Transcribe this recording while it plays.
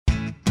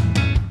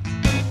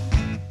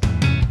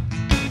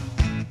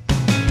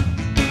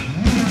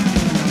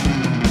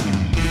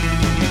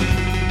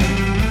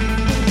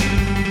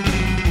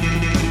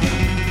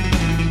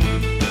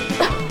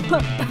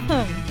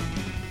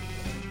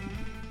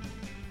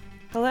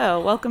Hello,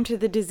 welcome to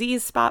the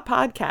Disease Spot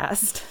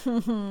Podcast,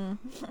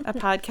 a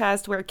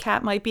podcast where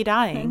Kat might be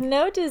dying.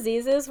 No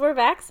diseases were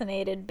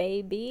vaccinated,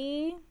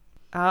 baby.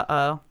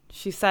 Uh-oh.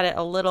 She said it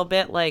a little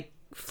bit like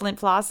Flint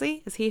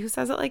Flossie. Is he who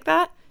says it like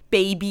that?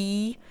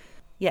 Baby.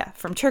 Yeah,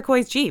 from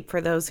Turquoise Jeep,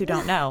 for those who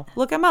don't know.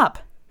 Look him up.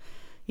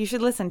 You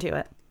should listen to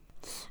it.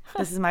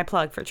 This is my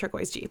plug for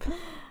Turquoise Jeep.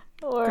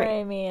 Or, Great.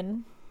 I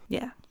mean...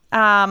 Yeah.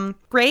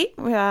 Great.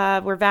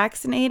 We're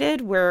vaccinated.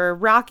 We're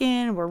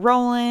rocking. We're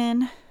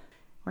rolling.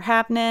 We're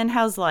happening.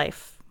 How's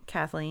life,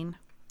 Kathleen?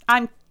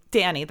 I'm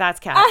Danny. That's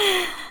Kat.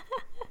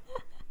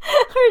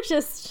 We're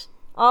just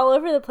all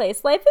over the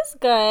place. Life is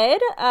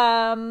good.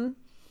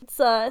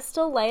 It's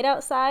still light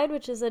outside,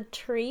 which is a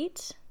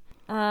treat.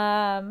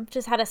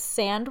 Just had a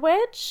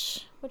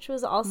sandwich, which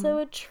was also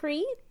a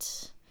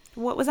treat.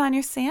 What was on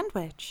your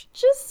sandwich?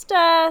 Just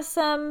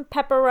some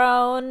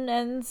pepperoni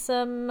and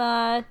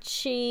some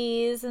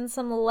cheese and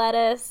some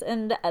lettuce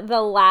and the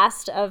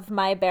last of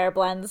my Bear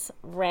Blends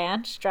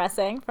ranch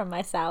dressing from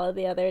my salad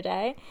the other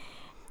day.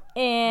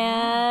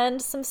 And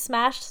some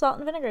smashed salt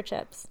and vinegar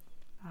chips.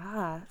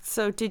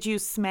 So did you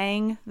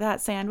smang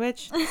that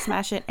sandwich?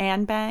 Smash it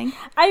and bang?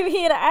 I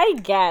mean, I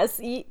guess.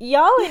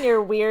 Y'all and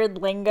your weird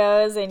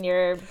lingos and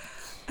your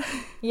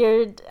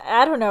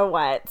I don't know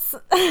what.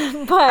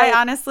 But I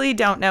honestly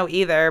don't know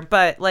either,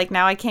 but like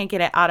now I can't get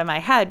it out of my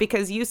head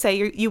because you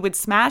say you would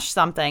smash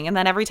something, and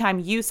then every time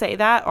you say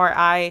that or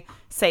I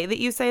say that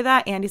you say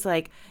that, Andy's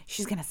like,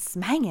 she's gonna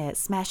smang it,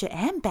 smash it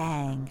and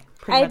bang.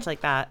 Pretty much like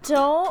that.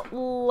 Don't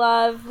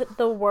love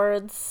the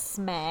word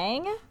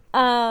smang.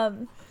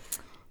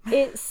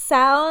 It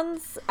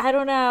sounds, I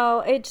don't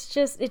know, it's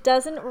just, it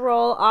doesn't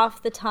roll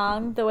off the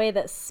tongue the way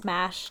that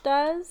smash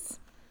does.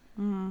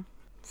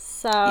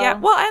 So yeah,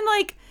 well, and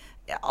like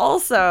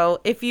also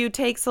if you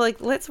take, so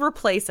like let's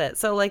replace it.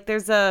 So like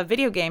there's a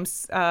video game,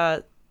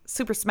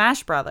 Super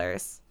Smash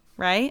Brothers,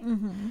 right?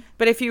 Mm-hmm.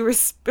 But if you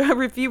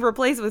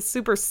replace it with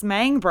Super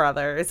Smang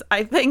Brothers,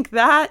 I think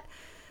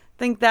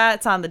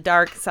that's on the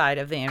dark side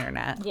of the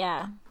internet.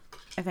 Yeah.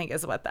 I think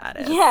is what that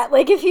is. Yeah,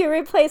 like if you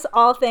replace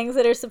all things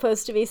that are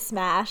supposed to be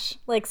smash,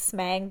 like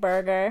Smang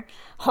Burger,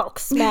 Hulk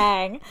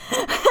Smang.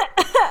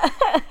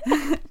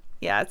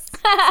 Yeah, it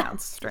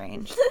sounds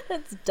strange.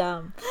 It's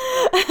dumb.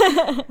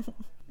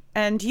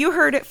 And you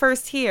heard it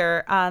first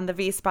here on the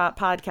V-Spot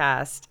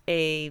podcast,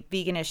 a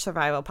veganish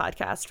survival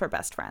podcast for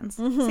best friends.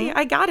 Mm-hmm. See,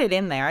 I got it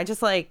in there. I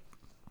just like,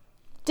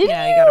 Did you?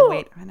 You gotta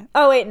wait a minute.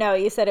 Oh, wait, no,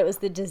 you said it was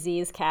the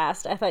disease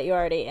cast. I thought you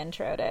already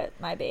introed it.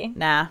 Might be.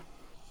 Nah.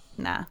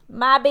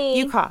 Might be.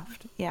 You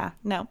coughed. Yeah,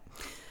 no.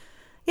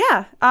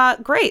 Yeah,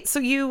 great. So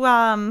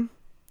you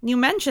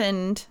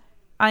mentioned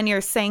on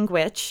your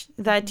sandwich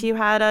that you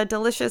had a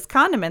delicious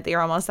condiment that you're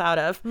almost out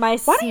of. My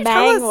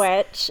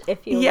smangwich,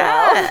 if you will.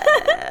 Yeah.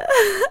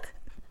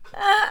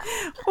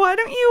 Why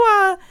don't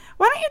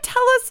you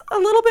tell us a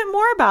little bit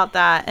more about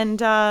that, and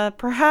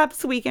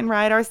perhaps we can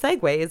ride our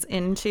segues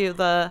into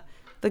the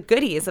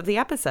goodies of the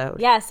episode.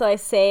 Yeah, so I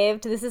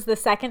saved, this is the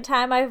second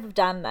time I've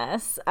done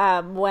this.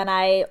 When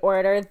I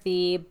ordered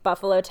the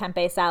buffalo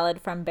tempeh salad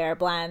from Bear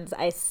Blends,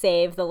 I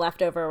saved the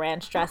leftover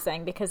ranch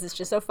dressing because it's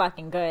just so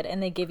fucking good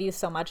and they give you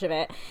so much of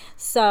it.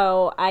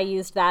 So I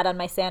used that on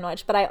my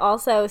sandwich, but I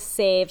also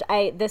saved,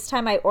 this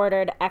time I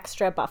ordered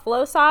extra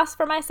buffalo sauce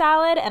for my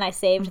salad and I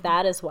saved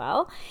that as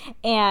well.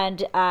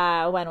 And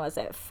when was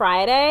it?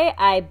 Friday,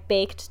 I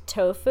baked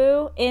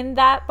tofu in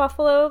that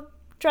buffalo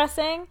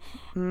dressing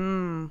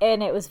and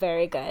it was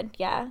very good.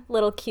 Yeah,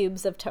 little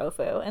cubes of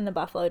tofu in the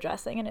buffalo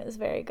dressing and it was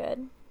very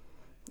good.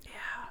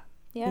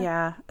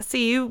 Yeah.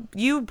 See,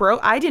 you broke.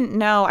 I didn't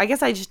know. I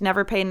guess I just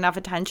never paid enough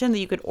attention that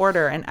you could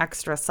order an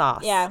extra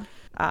sauce. Yeah.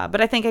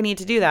 But I think I need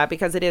to do that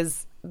because it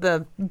is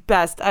the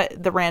best.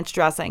 The ranch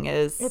dressing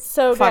is it's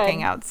so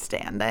fucking good.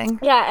 Outstanding.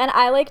 Yeah, and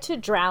I like to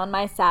drown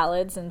my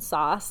salads in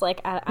sauce.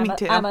 Like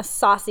I'm a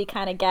saucy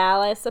kind of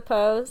gal, I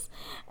suppose,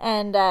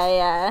 and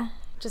I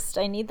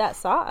need that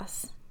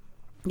sauce.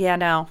 Yeah,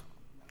 no.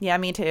 Yeah,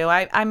 me too.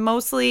 I'm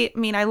mostly,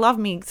 I love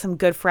me some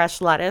good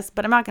fresh lettuce,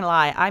 but I'm not going to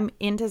lie. I'm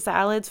into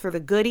salads for the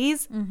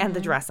goodies and the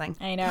dressing.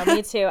 I know,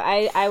 me too.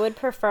 I would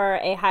prefer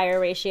a higher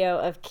ratio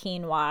of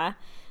quinoa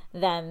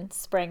than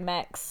spring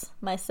mix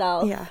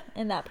myself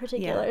in that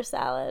particular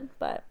salad,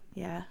 but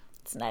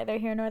it's neither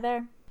here nor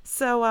there.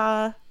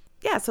 So,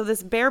 so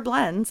this Bear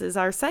Blends is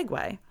our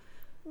segue.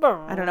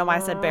 I don't know why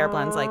I said Bear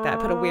Blends like that.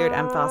 Put a weird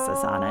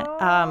emphasis on it.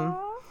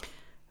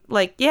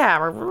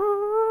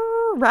 We're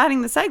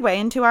riding the segue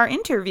into our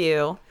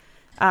interview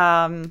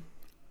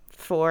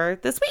for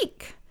this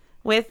week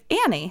with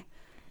Annie,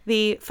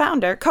 the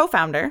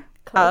co-founder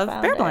of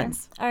Bear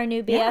Blends. Our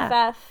new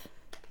BFF.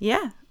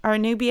 Yeah, our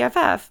new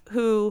BFF,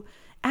 who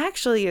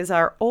actually is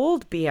our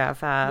old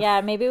BFF.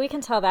 Yeah, maybe we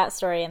can tell that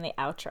story in the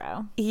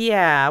outro.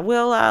 Yeah,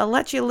 we'll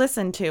let you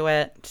listen to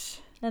it.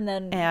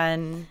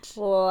 And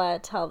we'll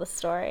tell the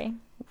story.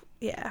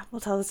 Yeah, we'll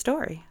tell the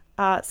story.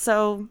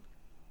 So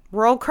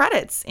roll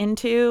credits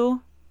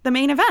into the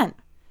main event.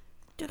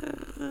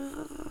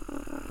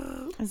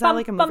 Is that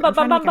like a movie? I'm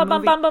trying to make a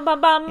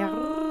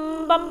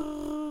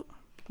movie.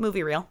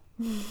 Movie reel.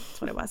 That's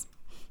what it was.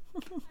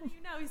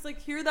 He's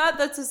like, hear that?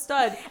 That's a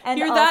stud. And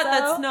hear also, that?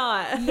 That's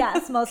not.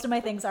 Yes, most of my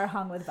things are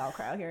hung with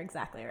Velcro. You're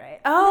exactly right.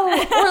 Oh,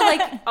 or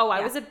like,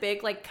 I was a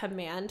big like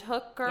command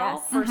hook girl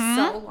for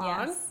so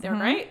long. Yes. They're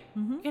great.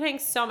 You can hang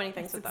so many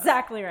things with those.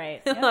 Exactly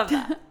right. I love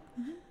that.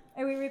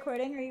 Are we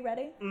recording? Are you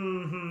ready?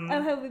 Mm-hmm.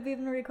 Oh, have we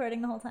been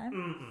recording the whole time?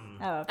 Mm-mm.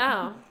 Oh, okay.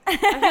 Oh,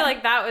 I feel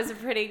like that was a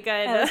pretty good.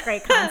 That was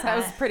great content. That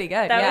was pretty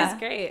good. That was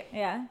great.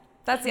 Yeah.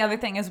 That's the other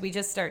thing is we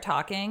just start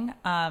talking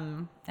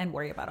and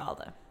worry about all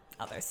the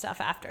other stuff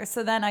after.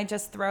 So then I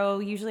just throw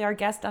usually our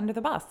guest under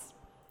the bus.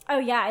 Oh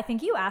yeah, I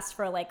think you asked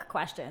for like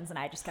questions, and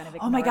I just kind of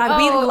ignored. Oh my god,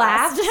 we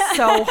laughed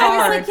so hard. I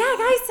was like, yeah,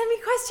 guys, send me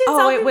questions. Oh,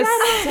 I'll it be was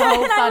ready.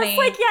 so and funny. I was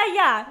like,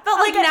 yeah. But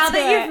like now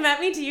that you've you've met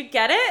me, do you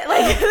get it?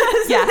 Like,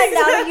 Yes. like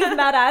now that you've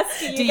met us,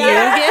 do you Do you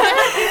get get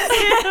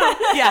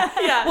it? it? Yeah.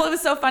 Yeah. Well, it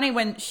was so funny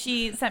when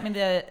she sent me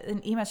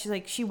an email. She's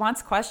like, she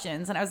wants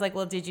questions, and I was like,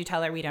 well, did you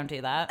tell her we don't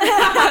do that?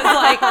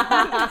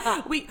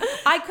 I was like,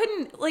 I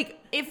couldn't like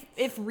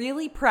if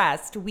really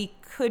pressed, we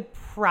could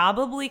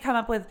probably come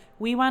up with.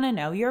 We want to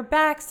know your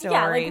backstory.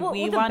 Yeah, like,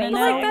 we the want to basics.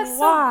 know like that's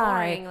why. so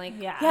boring. Like,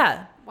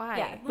 Yeah. why?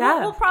 Yeah, Yeah.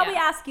 we'll probably Yeah.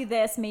 ask you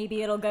this.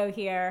 Maybe it'll go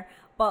here,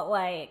 but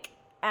like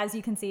as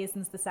you can see,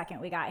 since the second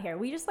we got here,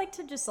 we just like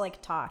to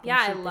talk. Yeah,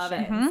 I and shoot the love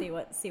shit it.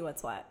 And see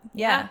what's what.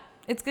 Yeah. Yeah.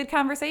 It's good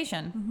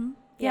conversation.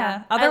 Yeah.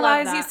 Yeah. I love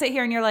Otherwise, you that. sit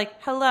here and you're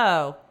like,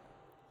 hello,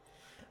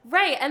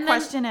 Right, and then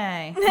question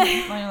A.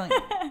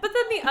 but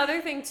then the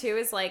other thing too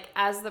is like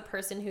as the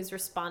person who's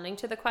responding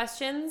to the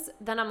questions,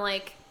 then I'm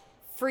like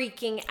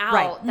freaking out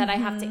Right. that I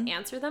have to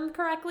answer them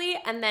correctly,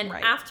 and then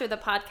Right. after the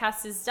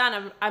podcast is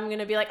done, I'm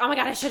gonna be like, oh my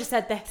god, I should have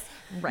said this,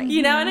 Right.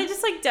 You know, and I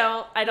just like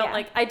don't Yeah.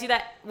 like I do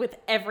that with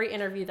every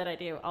interview that I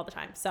do all the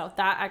time, so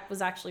that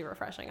was actually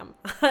refreshing.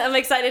 I'm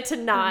excited to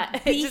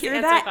not We just hear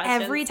answer that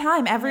questions. every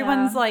time.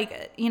 Everyone's Yeah.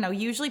 like,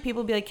 usually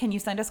people be like, can you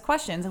send us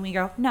questions? And we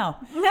go, no,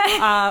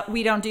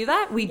 we don't do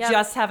that. We Yep.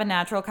 just have a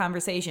natural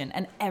conversation.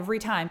 And every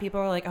time people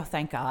are like, oh,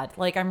 thank God.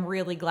 Like, I'm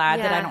really glad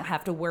that I Yeah. don't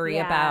have to worry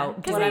Yeah.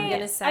 about 'Cause what I'm I-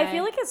 gonna say. I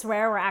feel like it's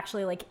rare we're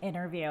actually like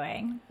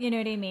interviewing. You know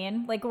what I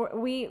mean? Like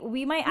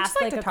we might ask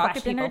like like to a talk to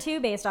question or people. two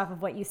based off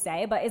of what you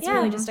say, but it's Yeah.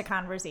 really just a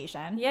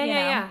conversation. Yeah, you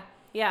know?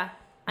 yeah.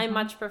 I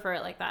much prefer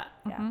it like that.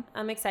 Yeah.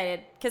 I'm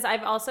excited because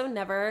I've also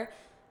never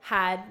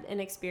had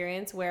an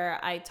experience where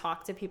I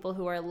talk to people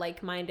who are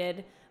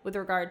like-minded with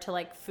regard to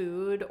like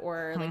food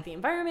or like the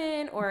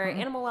environment or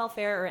animal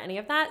welfare or any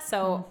of that.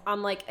 So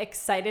I'm like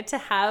excited to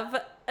have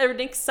an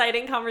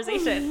exciting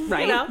conversation.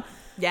 Right. You know?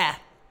 Yeah.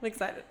 I'm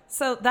excited.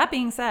 So that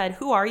being said,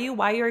 who are you?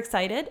 Why you're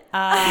excited?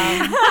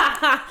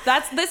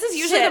 This is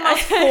usually Shit, the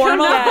most I don't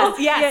formal. know.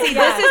 Yeah, see,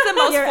 Yeah. this is the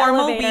most Your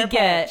formal we elevator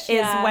get pitch, is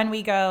yeah. when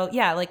we go,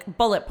 like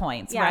bullet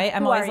points, Yeah, right?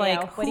 I'm who always are you?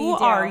 like, What do who you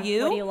do? are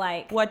you? What do you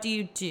like? What do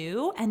you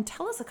do? And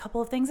tell us a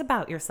couple of things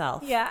about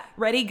yourself. Yeah.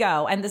 Ready,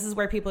 go. And this is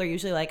where people are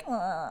usually like,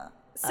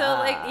 So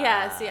like,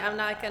 yeah, see, I'm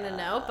not going to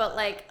know, but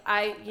like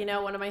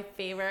one of my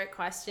favorite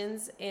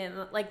questions in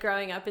like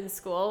growing up in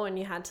school when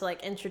you had to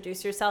like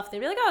introduce yourself, they'd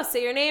be like, oh,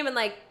 say your name and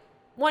like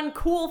one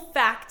cool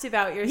fact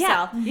about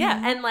yourself.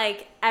 yeah. And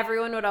like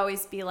everyone would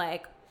always be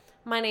like,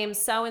 my name's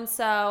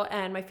so-and-so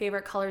and my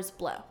favorite color is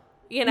blue.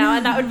 And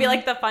that would be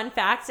like the fun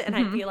fact. And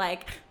I'd be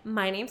like,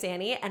 my name's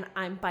Annie and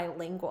I'm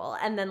bilingual.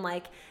 And then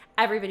like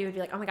everybody would be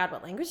like, oh my God,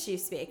 what language do you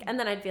speak? And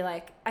then I'd be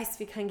like, I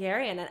speak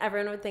Hungarian. And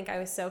everyone would think I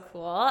was so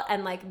cool.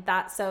 And like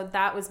that, so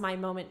that was my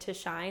moment to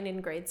shine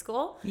in grade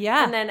school.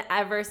 Yeah. And then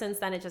ever since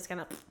then, it just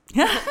kind of.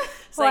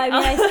 Well, I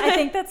mean, I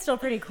think that's still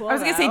pretty cool. I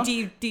was going to though.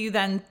 say, do you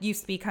then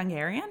speak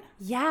Hungarian?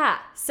 Yeah.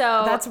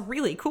 So That's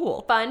really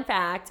cool. fun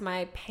fact,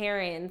 my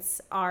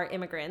parents are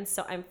immigrants,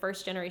 so I'm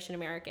first generation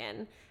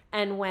American.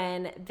 And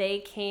when they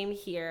came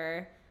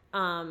here,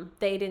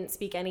 they didn't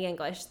speak any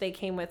English. They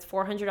came with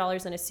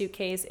 $400 in a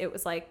suitcase. It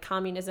was like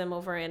communism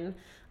over in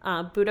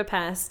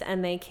Budapest,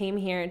 and they came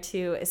here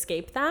to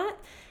escape that.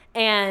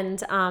 And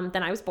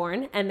then I was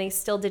born, and they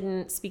still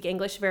didn't speak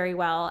English very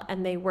well,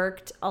 and they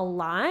worked a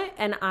lot.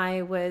 And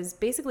I was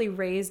basically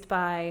raised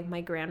by my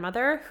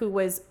grandmother, who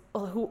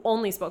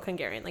only spoke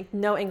Hungarian, like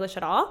no English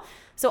at all.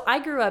 So I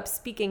grew up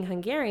speaking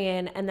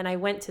Hungarian, and then I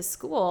went to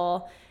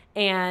school,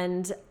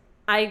 and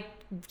I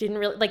didn't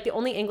really like the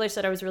only English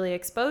that I was really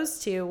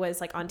exposed to was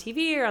like on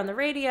TV or on the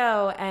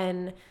radio,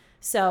 and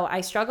so I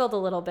struggled a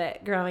little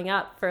bit growing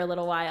up for a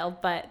little while,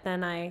 but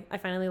then I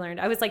finally learned.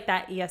 I was like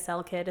that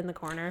ESL kid in the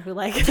corner who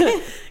like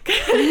couldn't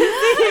speak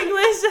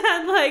English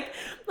and like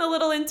a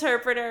little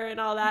interpreter and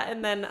all that.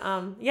 And then,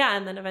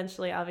 and then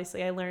eventually,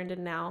 obviously, I learned,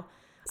 and now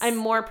I'm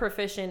more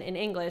proficient in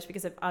English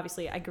because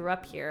obviously I grew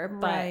up here.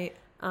 But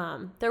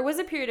Right. there was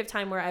a period of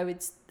time where I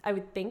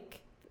would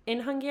think in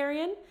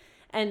Hungarian,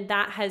 and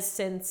that has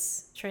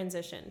since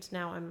transitioned.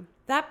 Now I'm.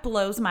 That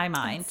blows my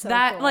mind. so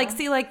That cool. like,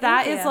 see, like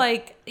that Thank is you.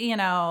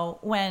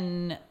 like,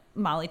 when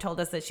Molly told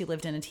us that she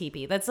lived in a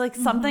teepee, that's like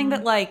something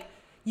that like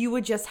you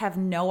would just have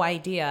no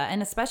idea.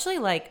 And especially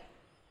like,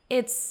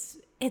 it's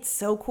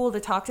so cool to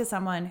talk to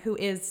someone who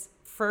is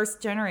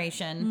first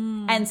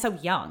generation and so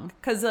young.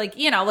 Cause like,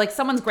 like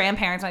someone's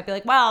grandparents might be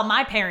like, well,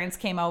 my parents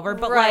came over,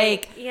 but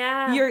Right. like,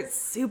 Yeah. you're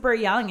super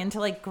young, and to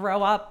like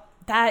grow up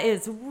That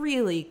is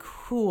really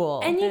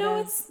cool. And you know,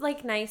 it's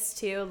like nice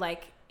too,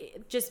 like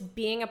just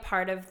being a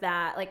part of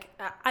that. Like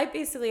I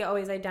basically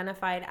always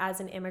identified as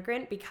an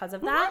immigrant because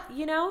of that,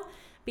 you know,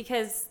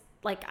 because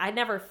like I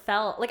never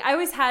felt like I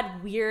always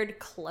had weird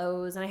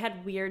clothes and I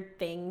had weird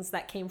things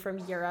that came from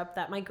Europe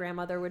that my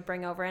grandmother would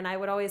bring over. And I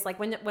would always like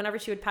whenever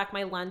she would pack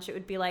my lunch, it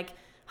would be like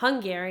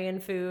Hungarian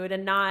food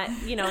and not,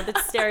 you know, the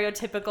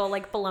stereotypical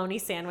like bologna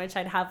sandwich.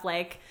 I'd have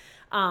like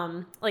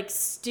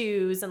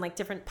stews and like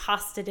different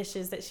pasta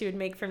dishes that she would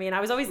make for me. And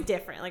I was always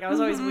different. Like I was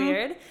always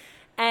weird.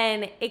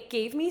 And it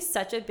gave me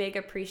such a big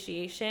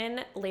appreciation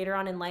later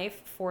on in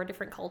life for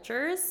different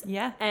cultures.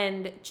 Yeah.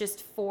 And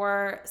just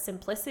for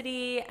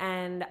simplicity.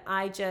 And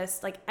I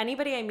just like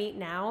anybody I meet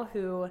now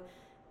who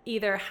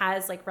either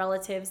has like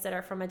relatives that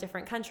are from a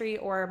different country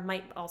or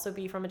might also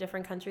be from a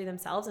different country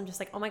themselves. I'm just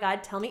like, oh my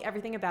God, tell me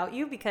everything about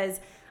you because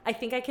I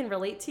think I can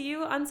relate to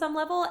you on some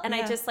level. And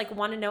I just like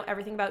want to know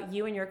everything about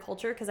you and your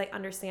culture because I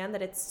understand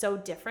that it's so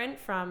different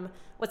from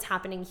what's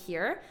happening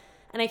here.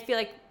 And I feel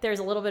like there's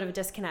a little bit of a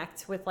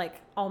disconnect with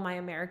like all my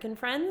American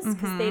friends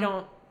because they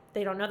don't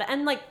know that.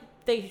 And like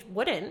they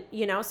wouldn't,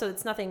 you know, so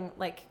it's nothing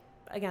like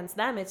against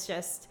them. It's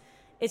just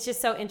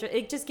so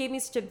interesting. It just gave me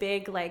such a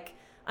big like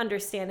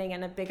understanding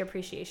and a big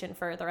appreciation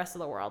for the rest of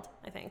the world,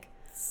 I think.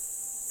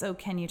 So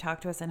can you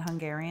talk to us in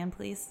Hungarian,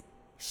 please?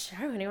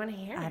 Sure. What do you want to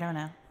hear? I don't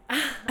know.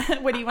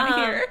 What do you want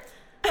to hear?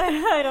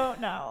 I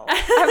don't know.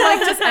 I'm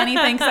like just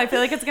anything because I feel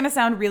like it's going to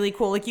sound really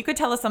cool. Like you could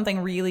tell us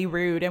something really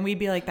rude and we'd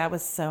be like, that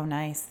was so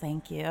nice.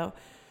 Thank you.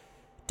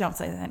 Don't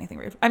say anything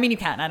rude. I mean, you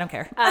can. I don't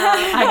care.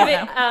 I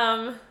don't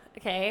know.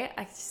 Okay.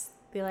 I just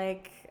be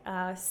like,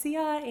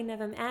 Szia, én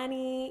nevem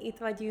Annie, itt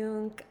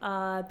vagyunk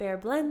Bear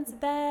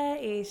Blends-be,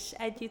 és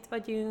együtt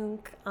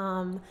vagyunk.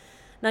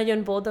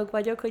 Nagyon boldog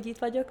vagyok, hogy itt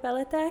vagyok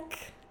veletek.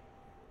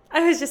 I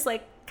was just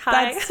like, hi.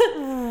 That's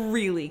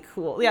really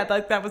cool. Yeah,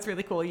 that was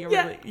really cool. Look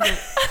at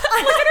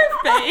her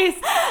face.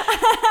 I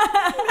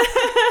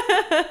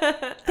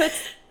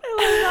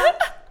love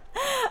that.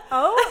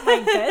 Oh my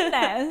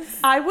goodness.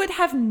 I would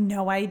have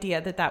no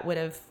idea that would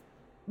have,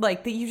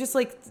 like, that you just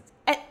like,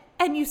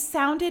 and you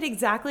sounded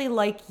exactly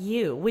like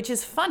you, which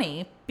is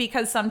funny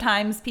because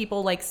sometimes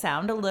people like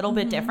sound a little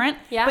bit different.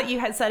 Yeah. But you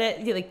had said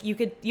it, like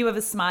you have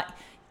a smile.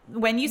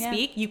 When you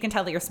speak, you can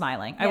tell that you're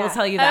smiling. I will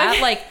tell you that.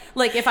 Okay.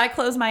 Like if I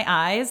close my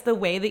eyes, the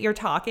way that you're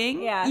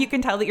talking, you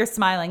can tell that you're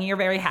smiling. You're a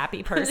very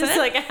happy person. Just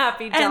like a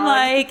happy dog. And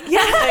like,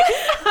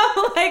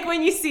 like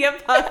when you see a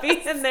puppy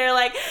and they're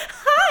like,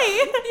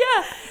 hi.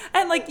 Yeah.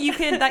 And like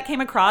that came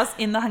across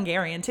in the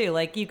Hungarian too.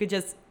 Like you could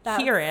just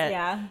hear it.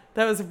 Yeah.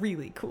 That was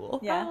really cool.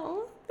 Yeah.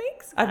 Oh,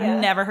 thanks. I've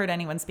never heard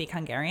anyone speak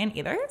Hungarian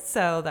either.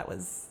 So that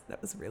was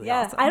really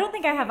awesome. I don't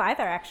think I have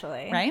either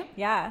actually. Right?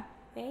 Yeah.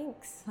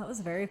 Thanks. That was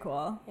very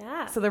cool.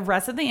 Yeah. So the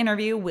rest of the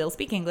interview, we'll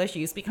speak English,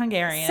 you speak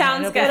Hungarian.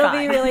 Sounds good. It'll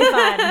be really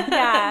fun.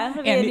 Yeah.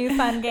 It'll be a new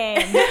fun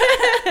game.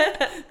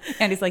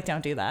 Andy's like,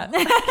 don't do that.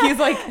 He's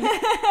like,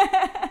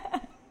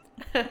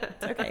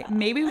 it's okay.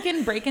 Maybe we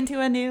can break into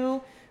a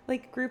new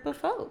like group of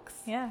folks.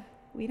 Yeah.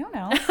 We don't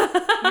know.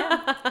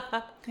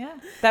 Yeah.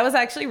 That was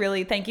actually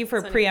really, thank you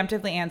for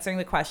preemptively answering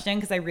the question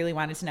because I really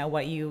wanted to know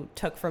what you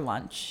took for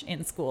lunch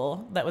in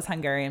school that was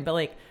Hungarian, but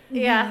like,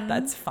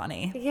 that's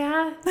funny.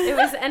 Yeah,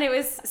 it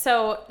was,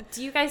 so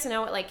do you guys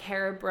know what like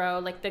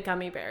Haribo, like the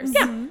gummy bears?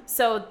 Yeah.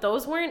 So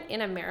those weren't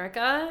in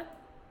America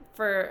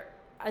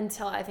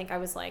until I think I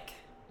was like,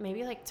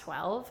 maybe like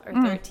 12 or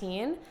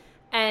 13.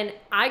 And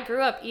I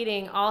grew up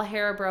eating all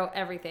Haribo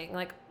everything,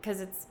 like, because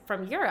it's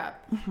from Europe.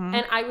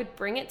 And I would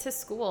bring it to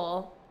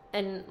school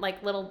in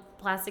like little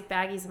plastic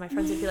baggies, and my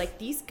friends would be like,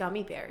 these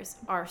gummy bears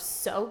are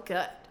so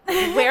good.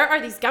 Like, where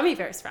are these gummy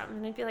bears from?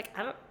 And I'd be like,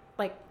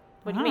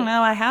 what do you mean?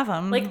 know. I have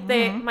them. Like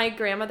my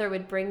grandmother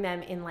would bring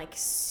them in like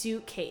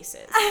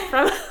suitcases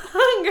from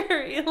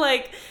Hungary,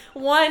 like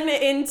one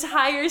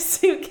entire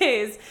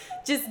suitcase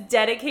just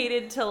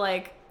dedicated to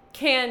like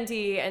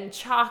candy and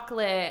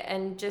chocolate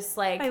and just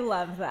like I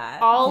love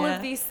that. all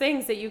of these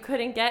things that you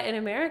couldn't get in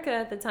America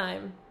at the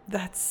time.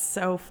 That's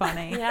so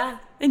funny. Yeah.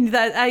 And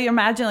that I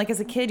imagine like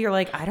as a kid, you're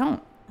like, I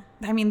don't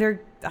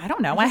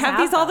know. I have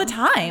these all the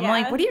time. Yeah.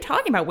 Like, what are you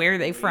talking about? Where are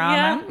they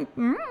from?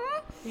 Yeah.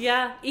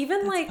 Yeah, even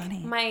That's like funny.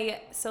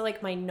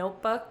 my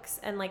notebooks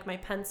and like my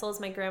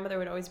pencils, my grandmother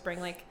would always bring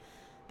like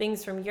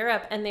things from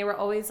Europe, and they were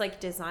always like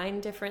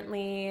designed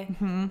differently.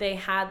 They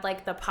had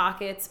like the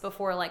pockets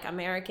before like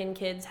American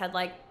kids had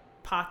like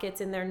pockets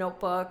in their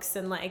notebooks,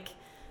 and like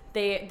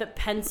the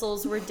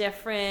pencils were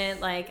different.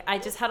 Like I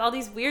just had all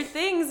these weird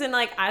things, and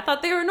like I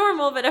thought they were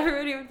normal, but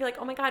everybody would be like,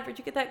 oh my God, where'd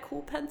you get that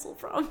cool pencil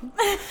from?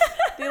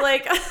 Be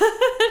like, I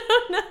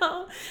don't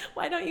know,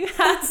 why don't you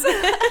have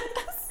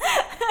this?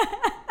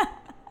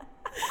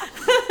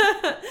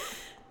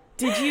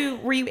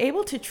 Were you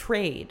able to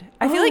trade?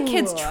 I feel like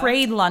kids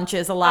trade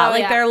lunches a lot. Oh,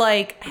 like yeah. they're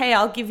like, hey,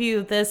 I'll give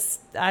you this,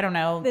 I don't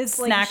know, This,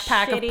 like, snack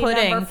pack of shitty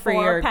pudding number for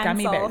 4 your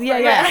gummy pencil bears. for-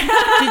 Yeah.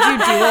 Did you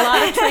do a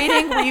lot of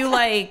trading? Were you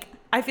like,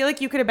 I feel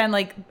like you could have been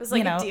like, It was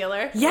like a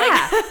dealer.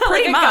 Yeah, like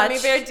pretty a much. gummy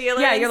bear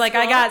dealer. Yeah, in you're like,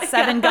 I school. got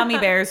 7 gummy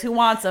bears. Who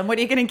wants them? What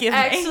are you going to give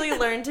I me? actually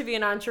learned to be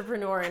an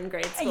entrepreneur in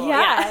grade school.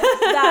 Yeah,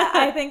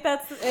 I think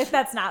that's, if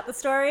that's not the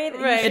story,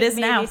 then Right. you should It is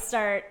maybe now.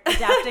 start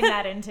adapting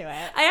that into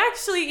it. I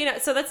actually,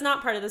 so that's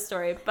not part of the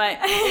story, but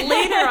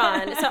later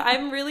on, so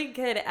I'm really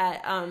good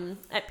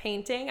at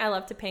painting. I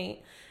love to paint.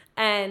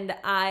 And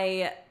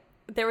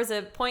there was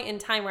a point in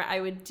time where I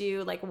would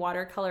do like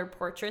watercolor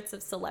portraits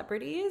of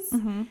celebrities.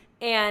 Mm-hmm.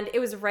 And it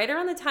was right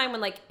around the time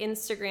when like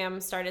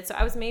Instagram started. So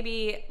I was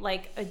maybe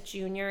like a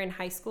junior in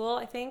high school,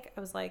 I think. I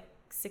was like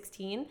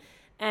 16.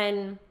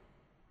 And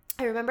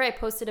I remember I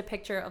posted a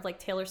picture of like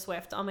Taylor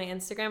Swift on my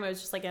Instagram. It was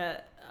just like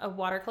a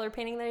watercolor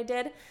painting that I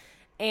did.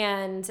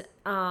 And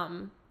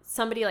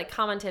somebody like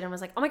commented and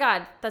was like, oh my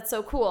God, that's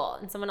so cool.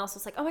 And someone else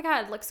was like, oh my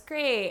God, it looks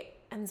great.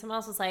 And someone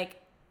else was like,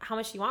 how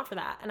much do you want for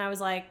that? And I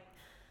was like,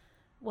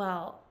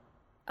 well,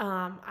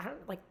 I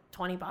don't like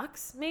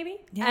 $20 maybe.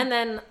 Yeah. And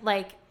then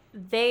like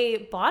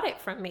they bought it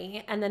from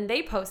me and then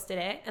they posted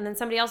it. And then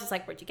somebody else was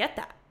like, where'd you get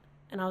that?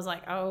 And I was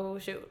like, oh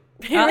shoot.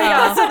 Here we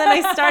go. So then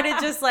I started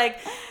just like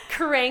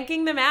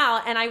cranking them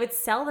out and I would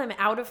sell them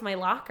out of my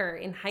locker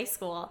in high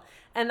school.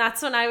 And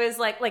that's when I was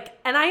like,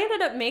 and I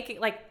ended up making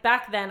like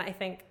back then, I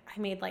think I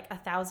made like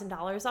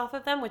 $1,000 off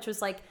of them, which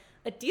was like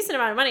a decent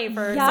amount of money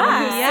for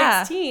someone who's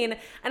 16.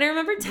 And I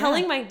remember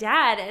telling my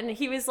dad and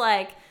he was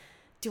like,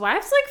 do I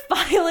have to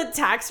like file a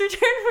tax return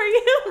for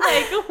you?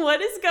 Like, what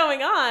is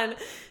going on?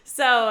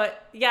 So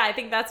yeah, I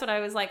think that's when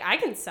I was like, I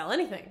can sell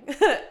anything.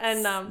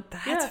 And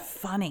That's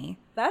funny.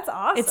 That's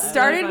awesome. It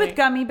started funny. with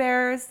gummy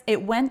bears.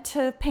 It went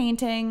to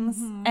paintings,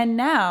 and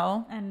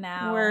now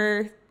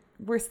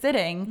we're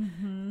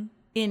sitting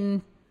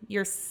in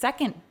your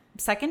second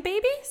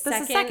baby.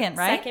 This is second,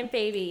 right? Second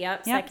baby.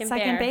 Yep. Yep, Second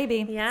second bear.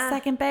 baby. Yeah.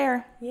 Second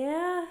bear.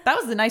 Yeah. That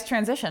was a nice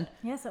transition.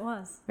 Yes, it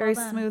was. Very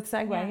Well done. smooth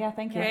segue. Yeah,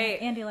 thank you. Great.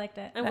 Andy liked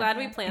it. I'm glad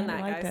we planned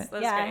that, liked guys. it.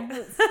 That's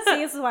great. See,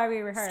 this is why we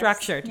rehearsed.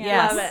 Structured. Yeah.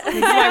 Yes. Love it. This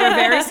is why we're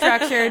very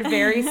structured,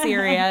 very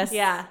serious.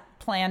 Yeah.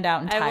 Planned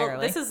out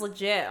entirely. This is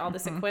legit. All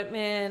this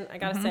equipment. I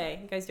gotta say,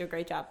 you guys do a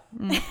great job.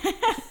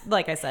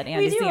 Like I said, We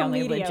Andy's do the a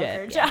only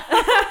mediocre legit. job.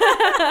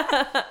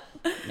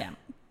 Yeah.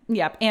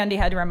 Yep. Andy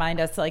had to remind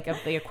us like of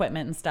the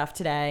equipment and stuff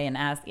today, and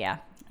Yeah.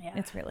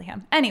 it's really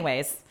him.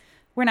 Anyways,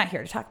 we're not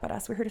here to talk about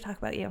us. We're here to talk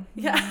about you.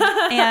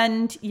 Yeah.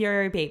 And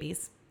your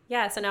babies.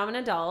 Yeah, so now I'm an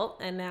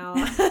adult, and now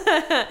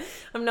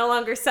I'm no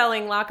longer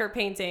selling locker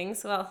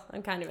paintings. Well,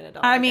 I'm kind of an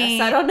adult. I mean,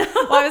 guess. I don't know.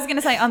 Well, I was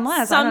gonna say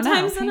unless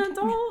Sometimes I don't know. an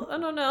adult. I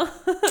don't know.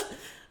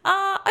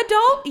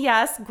 Adult,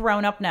 yes.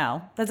 Grown up,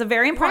 no. That's a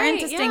very important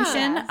Right,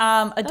 distinction.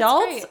 yeah.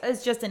 Adults great.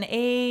 is just an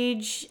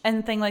age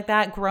and thing like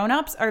that. Grown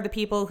ups are the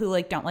people who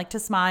like don't like to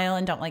smile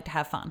and don't like to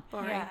have fun.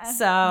 Boring. Yeah. Nobody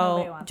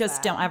So wants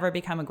just that. don't ever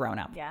become a grown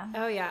up. Yeah.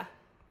 Oh yeah,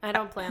 I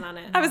don't plan on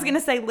it. I was gonna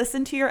say,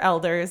 listen to your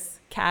elders.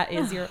 Kat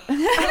is your.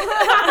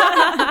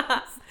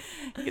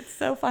 It's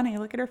so funny.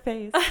 Look at her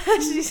face.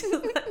 You just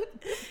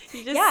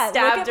Yeah,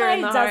 stabbed look her at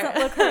in the my heart.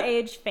 doesn't look her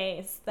age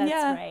face. That's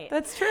yeah, right.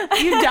 that's true.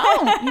 You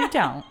don't. You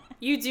don't.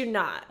 You do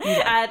not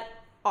at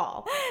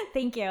all.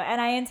 Thank you. And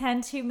I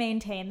intend to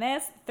maintain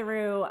this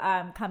through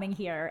coming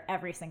here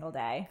every single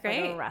day for the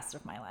Great. rest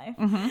of my life.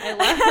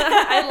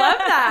 I love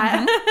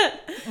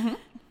that.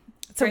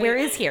 So Great. where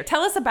is here?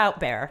 Tell us about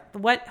Bear.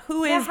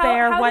 Who is Yeah,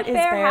 Bear? how What did is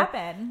Bear Bear?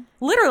 happen?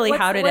 Literally,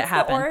 how did it what's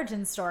happen? the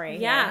origin story?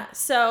 Yeah. here?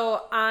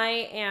 So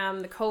I am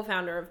the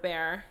co-founder of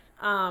Bear.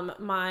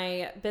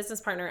 My business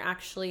partner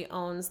actually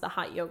owns the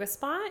hot yoga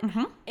spot,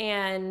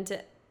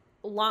 and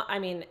I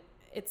mean,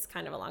 it's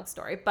kind of a long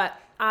story, but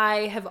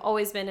I have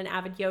always been an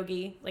avid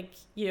yogi, like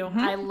you.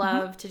 I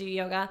love to do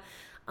yoga,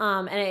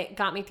 and it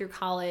got me through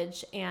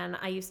college. And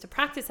I used to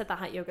practice at the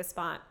hot yoga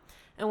spot.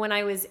 And when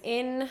I was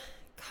in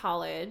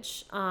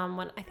college,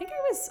 when I think I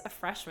was a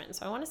freshman,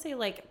 so I want to say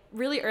like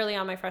really early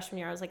on my freshman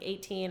year, I was like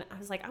 18. I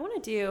was like, I want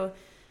to do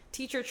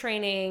teacher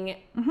training,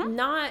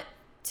 not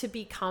to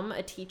become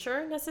a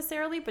teacher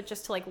necessarily, but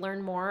just to like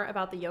learn more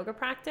about the yoga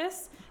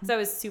practice. So I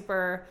was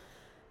super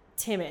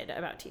timid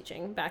about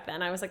teaching back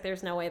then. I was like,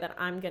 there's no way that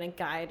I'm going to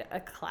guide a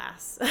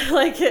class.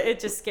 Like it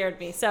just scared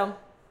me. So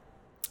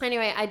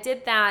anyway, I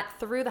did that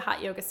through the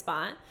hot yoga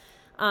spot.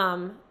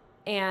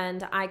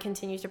 And I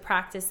continued to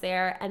practice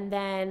there. And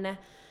then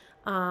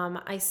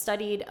I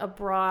studied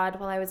abroad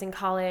while I was in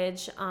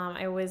college.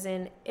 I was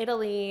in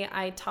Italy.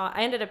 I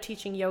ended up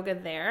teaching yoga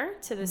there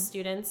to the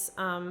students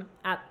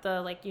at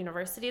the like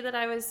university that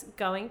I was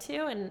going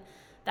to, and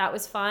that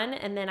was fun.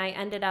 And then I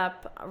ended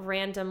up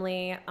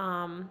randomly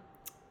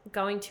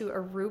going to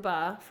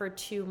Aruba for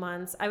 2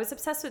 months. I was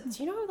obsessed with.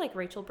 Do you know who like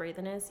Rachel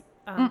Braden is?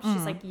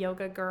 She's like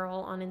Yoga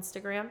Girl on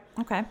Instagram.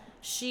 Okay.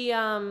 She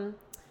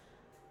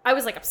I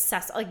was like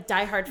obsessed, like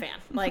diehard fan.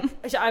 Like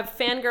I've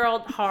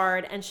fangirled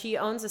hard, and she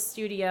owns a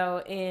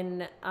studio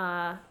in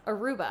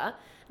Aruba.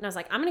 And I was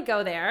like, I'm going to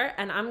go there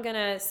and I'm going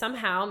to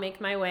somehow make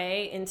my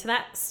way into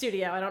that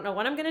studio. I don't know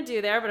what I'm going to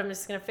do there, but I'm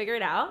just going to figure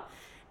it out.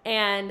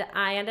 And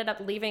I ended up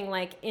leaving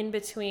like in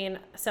between.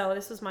 So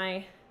this was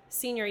my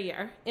senior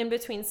year, in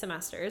between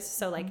semesters.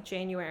 So like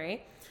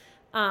January.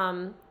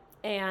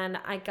 and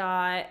I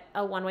got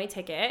a one-way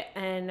ticket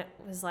and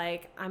was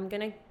like, I'm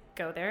going to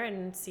go there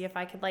and see if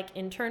I could like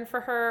intern for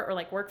her or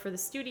like work for the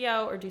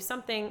studio or do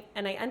something.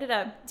 And I ended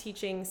up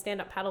teaching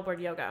stand-up paddleboard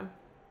yoga.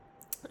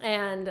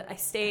 And I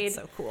stayed. That's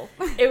so cool.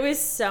 It was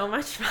so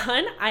much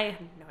fun. I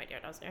had no idea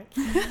what I was doing.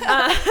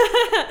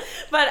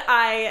 But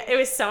it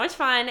was so much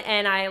fun.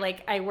 And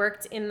I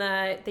worked in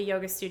the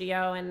yoga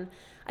studio, and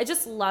I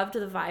just loved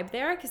the vibe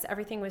there because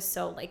everything was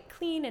so like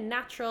clean and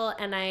natural.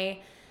 And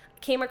I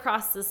came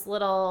across this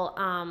little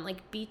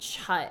like beach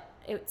hut.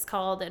 It's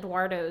called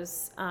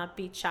Eduardo's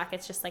Beach Shack.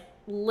 It's just like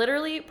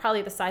literally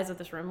probably the size of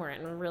this room we're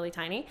in, really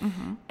tiny.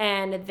 Mm-hmm.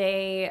 And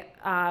they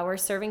were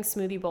serving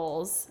smoothie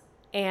bowls,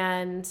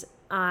 and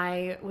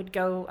I would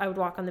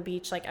walk on the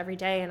beach like every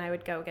day, and I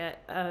would go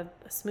get a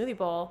smoothie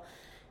bowl.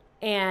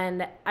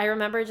 And I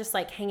remember just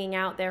like hanging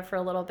out there for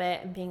a little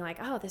bit and being like,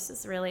 oh, this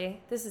is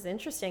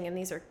interesting. And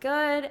these are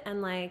good.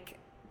 And like,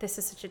 this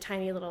is such a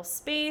tiny little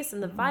space,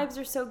 and the vibes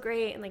are so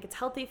great, and like it's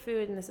healthy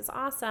food, and this is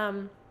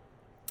awesome.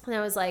 And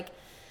I was like,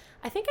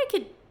 I think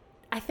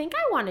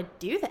I want to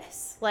do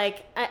this.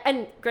 Like,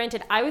 and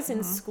granted, I was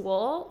in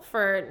school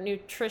for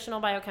nutritional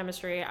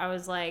biochemistry. I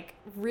was like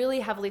really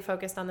heavily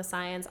focused on the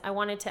science. I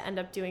wanted to end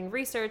up doing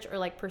research or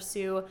like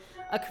pursue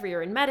a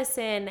career in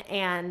medicine.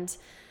 And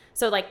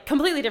so like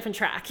completely different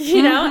track,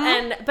 you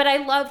know? But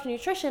I loved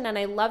nutrition, and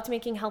I loved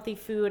making healthy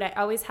food. I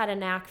always had a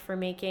knack for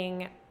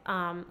making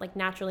like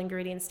natural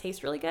ingredients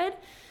taste really good.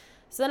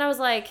 So then I was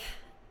like,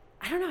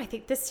 I don't know, I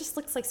think this just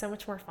looks like so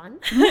much more fun,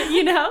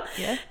 you know?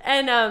 Yeah.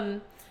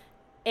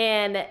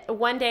 And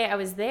one day I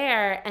was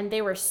there, and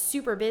they were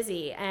super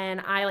busy, and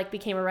I like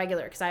became a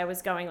regular because I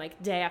was going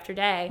like day after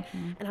day.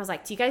 Mm-hmm. And I was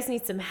like, do you guys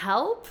need some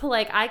help?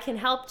 Like, I can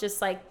help. Just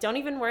like, don't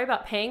even worry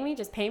about paying me.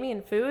 Just pay me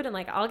in food, and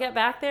like, I'll get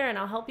back there and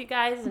I'll help you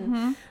guys.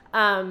 And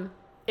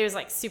it was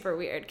like super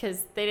weird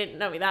because they didn't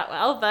know me that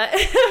well, but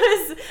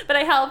but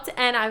I helped,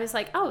 and I was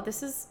like, oh,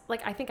 this is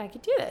like, I think I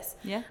could do this.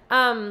 Yeah.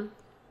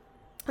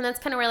 And that's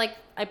kind of where like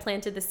I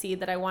planted the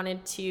seed that I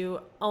wanted to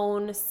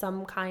own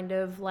some kind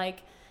of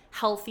like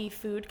healthy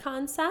food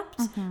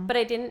concept, but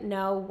I didn't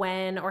know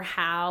when or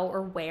how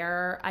or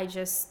where. I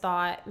just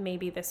thought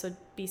maybe this would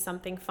be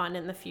something fun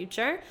in the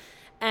future.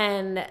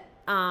 And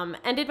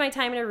ended my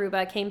time in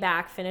Aruba, came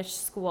back,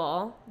 finished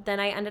school.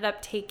 Then I ended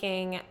up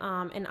taking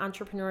an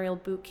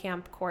entrepreneurial boot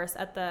camp course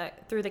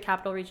through the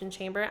Capital Region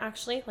Chamber,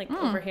 actually, like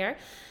over here.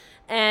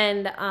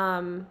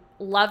 And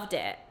loved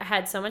it. I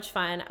had so much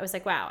fun. I was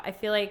like, wow, I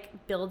feel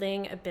like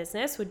building a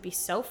business would be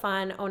so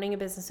fun. Owning a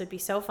business would be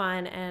so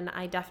fun. And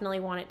I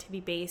definitely want it to be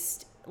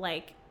based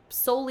like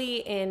solely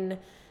in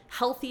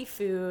healthy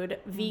food,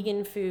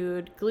 vegan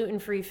food,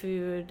 gluten-free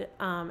food.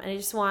 And I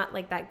just want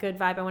like that good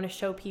vibe. I want to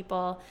show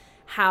people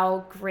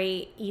how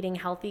great eating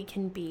healthy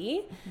can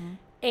be.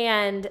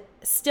 And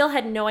still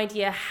had no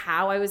idea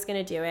how I was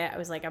going to do it. I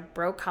was like a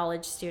broke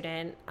college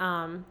student.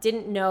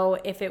 Didn't know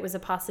if it was a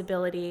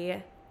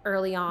possibility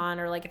early on,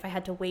 or like if I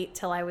had to wait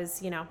till I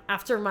was,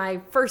 after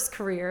my first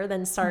career,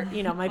 then start,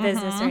 my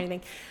business or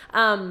anything.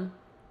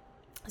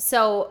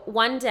 So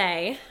one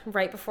day,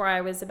 right before I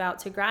was about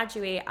to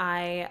graduate,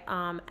 I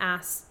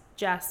asked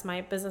Jess,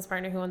 my business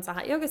partner who owns the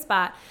hot yoga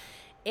spot,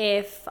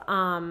 if,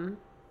 I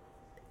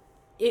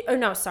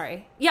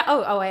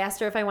asked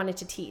her if I wanted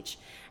to teach.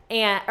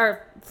 I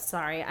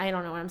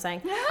don't know what I'm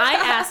saying. I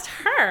asked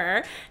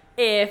her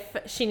if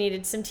she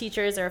needed some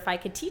teachers or if I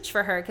could teach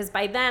for her, because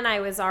by then I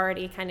was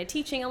already kind of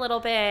teaching a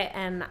little bit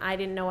and I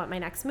didn't know what my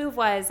next move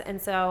was.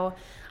 And so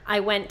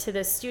I went to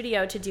the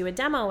studio to do a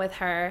demo with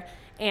her,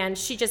 and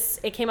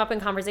it came up in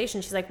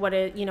conversation. She's like, what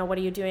are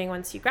you doing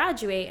once you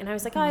graduate? And I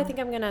was like, I think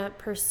I'm going to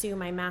pursue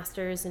my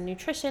master's in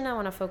nutrition. I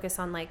want to focus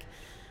on like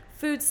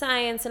food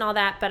science and all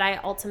that, but I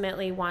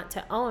ultimately want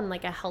to own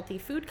like a healthy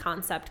food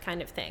concept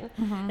kind of thing.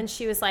 And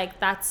she was like,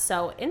 that's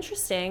so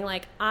interesting.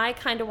 Like, I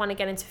kind of want to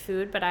get into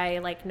food, but I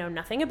like know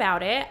nothing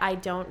about it. I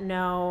don't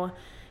know,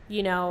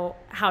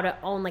 how to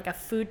own like a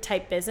food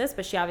type business,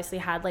 but she obviously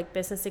had like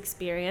business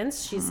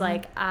experience. She's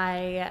like,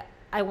 I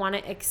want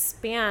to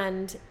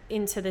expand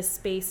into this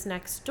space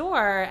next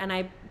door, and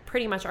I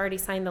pretty much already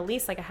signed the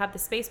lease. Like, I have the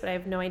space, but I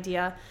have no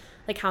idea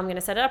like how I'm going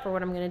to set it up or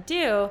what I'm going to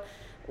do.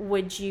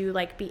 Would you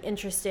like be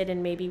interested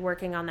in maybe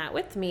working on that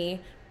with me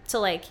to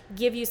like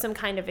give you some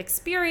kind of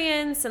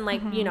experience, and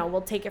like,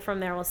 we'll take it from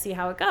there. We'll see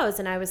how it goes.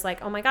 And I was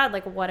like, oh my God,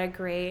 like what a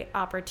great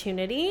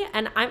opportunity.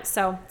 And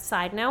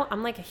side note,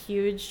 I'm like a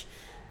huge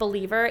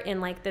believer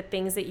in like the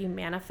things that you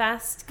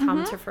manifest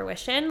come to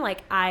fruition.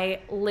 Like,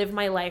 I live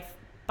my life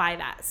by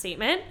that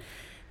statement.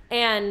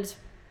 And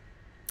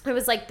I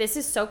was like, this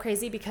is so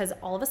crazy, because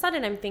all of a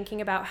sudden I'm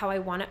thinking about how I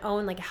want to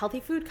own like a healthy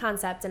food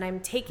concept, and I'm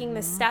taking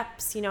the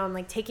steps, I'm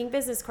like taking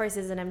business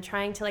courses, and I'm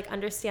trying to like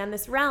understand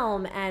this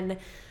realm. And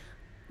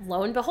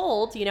lo and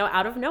behold,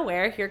 out of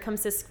nowhere, here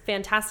comes this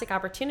fantastic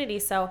opportunity.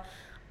 So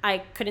I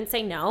couldn't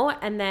say no.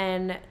 And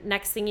then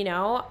next thing you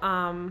know,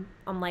 I'm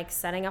like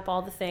setting up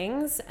all the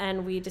things,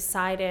 and we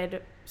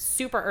decided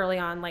super early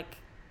on, like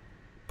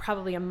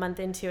probably a month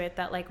into it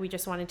that like we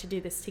just wanted to do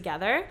this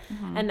together,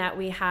 and that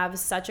we have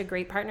such a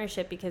great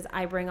partnership because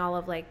I bring all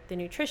of like the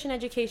nutrition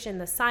education,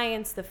 the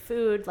science, the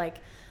food, like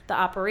the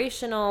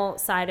operational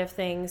side of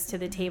things to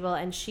the table,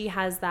 and she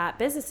has that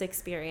business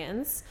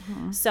experience.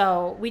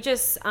 So we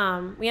just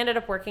we ended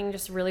up working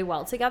just really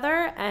well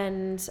together,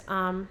 and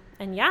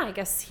yeah, I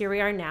guess here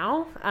we are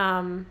now,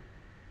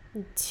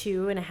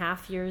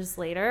 2.5 years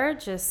later,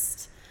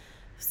 just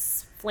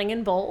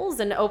flinging bowls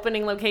and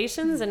opening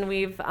locations, and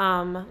we've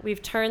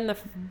turned the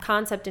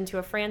concept into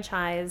a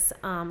franchise.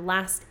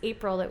 Last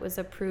April, it was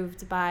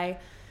approved by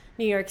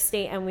New York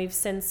State, and we've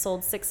since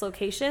sold 6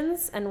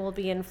 locations, and we'll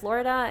be in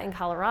Florida and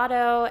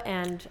Colorado,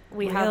 and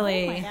we have. Oh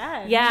my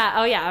God. Yeah.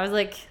 Oh yeah. I was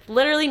like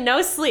literally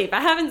no sleep.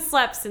 I haven't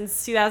slept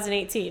since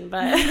 2018,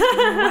 but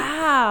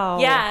Wow.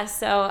 yeah.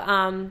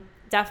 So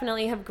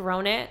definitely have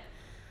grown it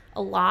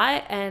a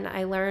lot, and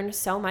I learned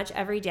so much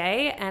every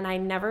day, and I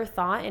never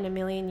thought in a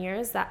million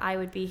years that I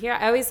would be here.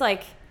 I always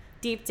like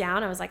deep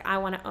down I was like, I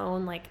want to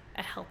own like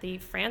a healthy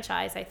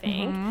franchise, I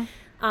think.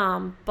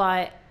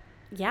 But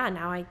yeah,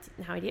 now I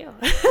do.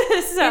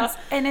 So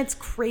it's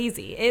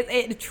crazy.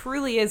 It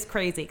truly is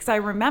crazy, because I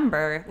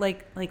remember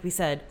like we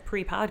said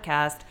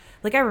pre-podcast,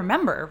 like I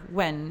remember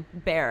when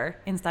Bear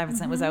in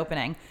Stuyvesant was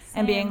opening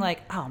and being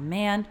like, oh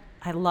man,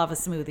 I love a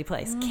smoothie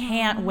place,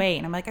 can't wait.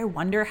 And I'm like, I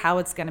wonder how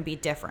it's going to be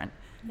different.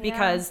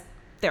 Because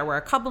there were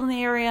a couple in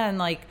the area, and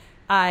like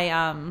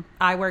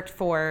I worked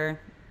for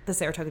the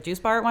Saratoga Juice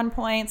Bar at one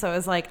point, so it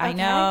was like I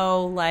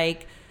know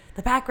like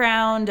the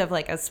background of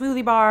like a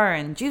smoothie bar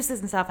and juices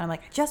and stuff, and I'm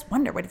like, I just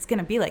wonder what it's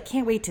gonna be like.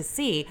 Can't wait to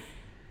see.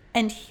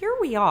 And here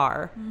we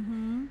are,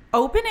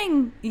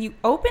 opening. You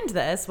opened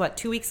this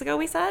 2 weeks ago?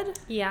 We said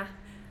yeah.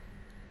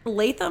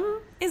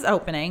 Latham is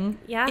opening.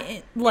 Yeah.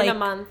 In a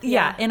month.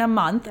 Yeah, in a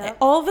month. Yep.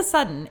 All of a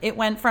sudden, it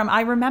went from,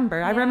 I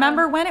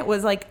remember when it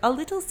was like a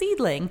little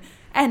seedling,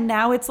 and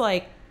now it's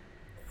like,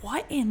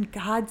 what in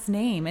God's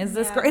name is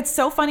this girl? It's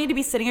so funny to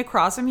be sitting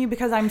across from you,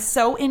 because I'm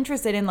so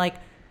interested in like,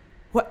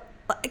 what,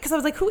 because I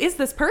was like, who is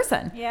this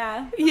person?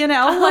 Yeah. You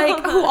know,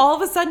 like who all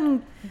of a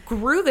sudden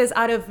grew this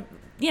out of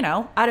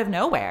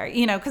nowhere,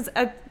 because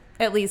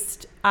at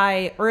least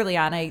early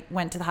on, I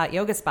went to the hot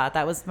yoga spot.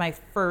 That was my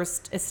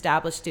first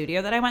established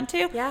studio that I went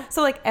to. Yeah.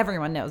 So like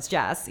everyone knows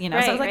Jess, so I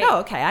Right, was like, right. oh,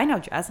 okay, I know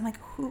Jess. I'm like,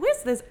 who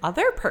is this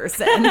other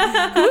person?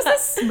 Who's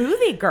this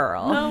smoothie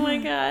girl? Oh my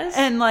gosh.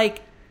 And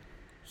like,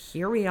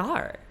 here we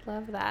are.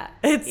 Love that.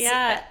 It's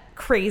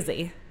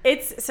Crazy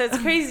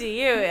crazy. to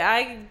you.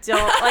 I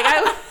don't like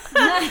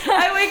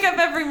I wake up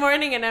every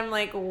morning and I'm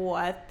like,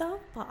 what the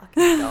fuck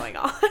is going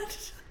on?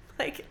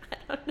 Like, I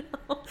don't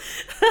know.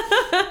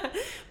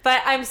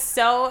 But I'm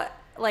so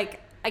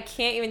like, I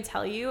can't even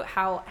tell you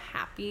how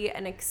happy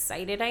and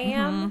excited I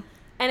am.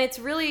 And it's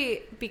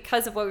really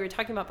because of what we were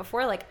talking about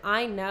before. Like,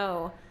 I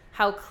know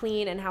how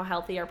clean and how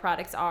healthy our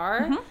products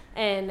are,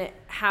 and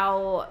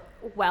how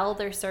well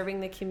they're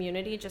serving the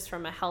community just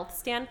from a health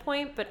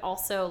standpoint, but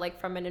also like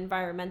from an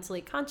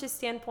environmentally conscious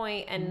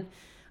standpoint. And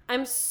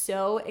I'm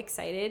so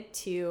excited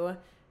to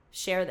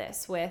share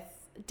this with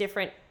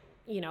different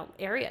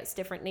areas,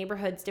 different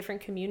neighborhoods,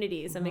 different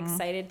communities. I'm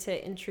excited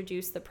to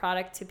introduce the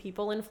product to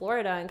people in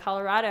Florida and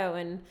Colorado,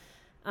 and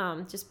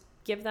just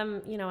give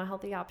them, a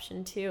healthy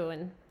option too,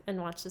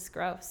 and watch this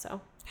grow.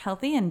 So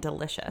Healthy and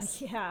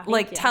delicious. Yeah.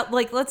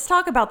 Let's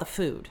talk about the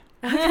food.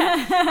 all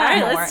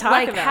right, let's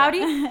talk about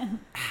it.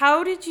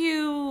 How did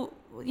you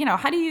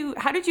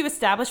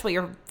establish what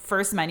your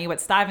first menu,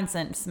 what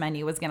Stuyvesant's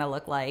menu was going to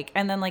look like?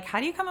 And then like, how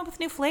do you come up with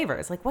new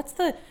flavors? Like, what's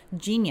the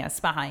genius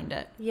behind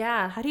it?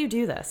 Yeah. How do you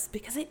do this?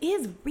 Because it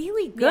is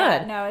really good.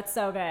 Yeah, no, it's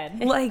so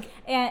good. Like,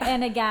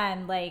 and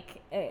again,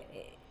 like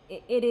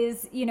it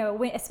is,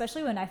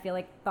 especially when I feel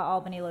like the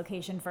Albany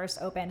location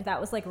first opened, that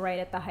was like right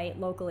at the height,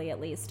 locally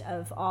at least,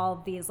 of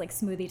all these like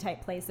smoothie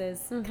type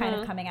places kind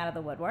of coming out of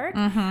the woodwork.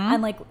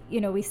 And like,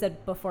 we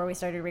said before we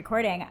started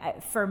recording,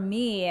 for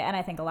me, and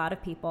I think a lot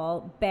of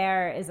people,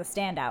 Bear is a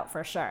standout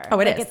for sure. oh,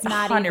 like, is. It's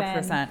not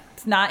 100%.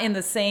 It's not in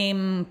the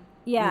same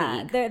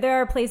league. There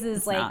are places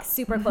It's like not.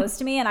 super close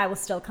to me, and I will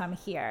still come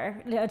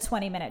here. A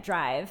 20-minute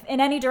drive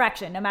in any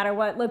direction, no matter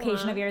what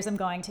location of yours I'm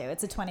going to.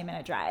 It's a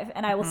 20-minute drive,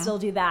 and I will still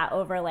do that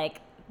over like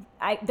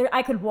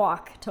I could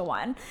walk to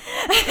one.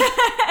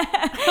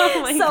 Oh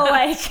my so God.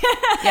 like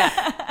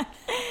Yeah.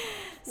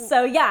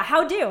 So yeah,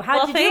 how'd you do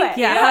it?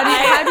 Yeah.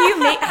 How do you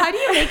make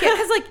it?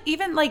 Because like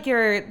even like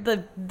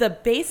the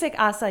basic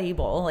acai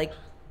bowl, like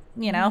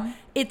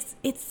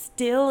it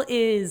still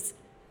is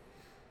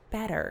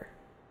better,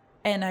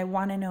 and I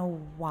want to know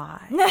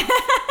why.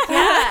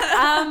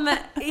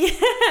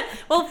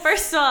 Well,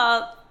 first of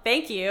all,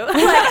 thank you. Like,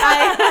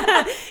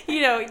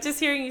 I, just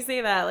hearing you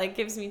say that like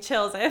gives me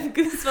chills. I have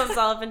goosebumps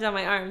all up and down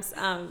my arms.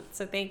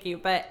 So thank you.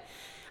 But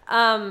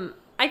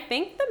I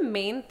think the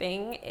main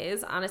thing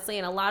is, honestly,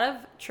 and a lot of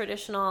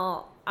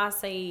traditional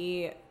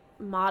acai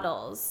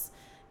models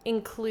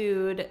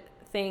include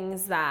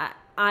things that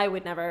I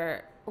would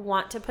never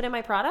want to put in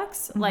my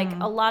products. Like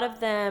a lot of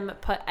them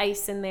put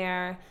ice in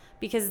there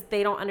because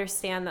they don't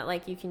understand that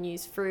like you can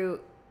use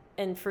fruit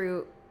and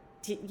fruit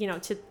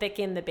to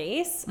thicken the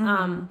base.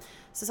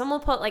 So someone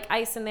will put like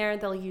ice in there.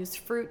 They'll use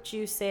fruit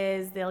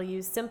juices. They'll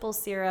use simple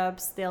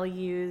syrups. They'll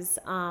use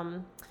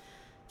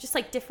just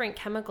like different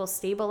chemical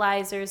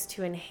stabilizers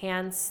to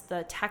enhance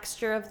the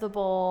texture of the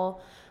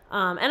bowl.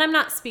 And I'm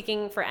not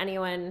speaking for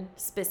anyone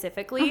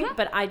specifically,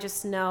 but I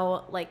just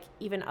know like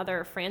even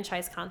other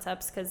franchise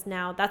concepts, because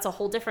now that's a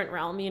whole different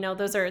realm.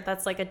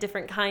 That's like a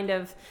different kind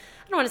of,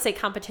 I don't want to say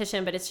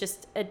competition, but it's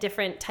just a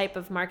different type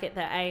of market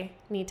that I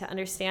need to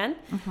understand,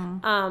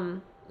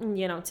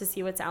 to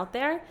see what's out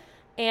there.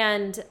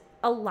 And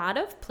a lot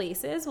of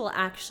places will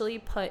actually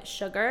put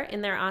sugar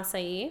in their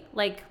acai.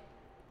 Like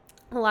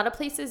a lot of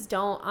places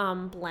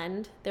don't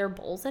blend their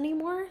bowls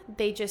anymore.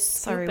 They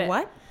just scoop it.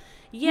 What?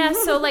 Yeah,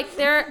 so like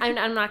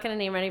I'm not going to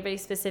name anybody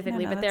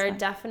specifically, but there are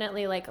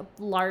definitely like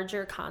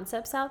larger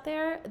concepts out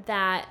there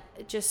that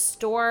just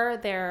store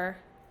their,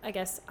 I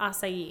guess,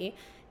 acai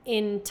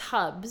in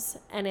tubs,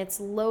 and it's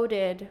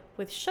loaded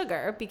with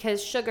sugar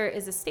because sugar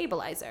is a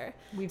stabilizer.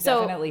 We've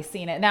definitely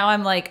seen it. Now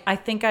I'm like, I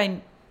think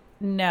I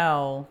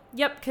know.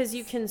 Yep, because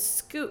you can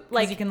scoop,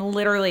 like you can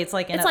literally, it's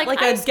like a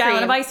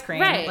gallon of ice cream,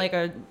 right? Like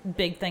a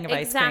big thing of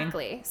ice cream.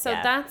 Exactly. So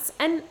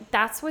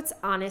that's what's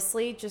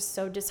honestly just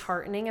so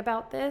disheartening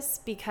about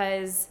this,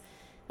 because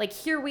like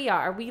here we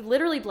are, we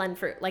literally blend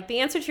fruit. Like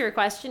the answer to your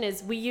question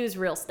is we use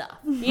real stuff.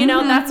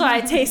 That's why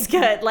it tastes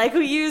good. Like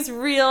we use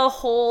real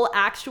whole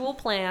actual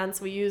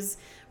plants. We use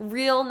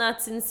real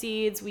nuts and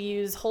seeds. We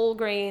use whole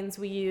grains.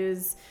 We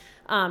use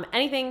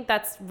anything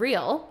that's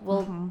real,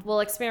 we'll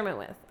experiment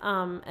with,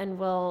 and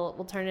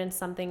we'll turn it into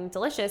something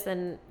delicious.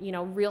 And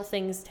real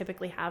things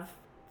typically have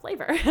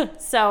flavor.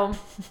 So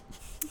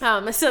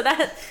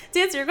that, to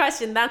answer your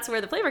question, that's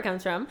where the flavor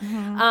comes from.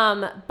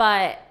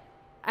 But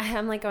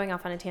I'm like going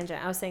off on a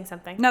tangent. I was saying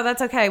something. No,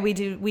 that's okay. We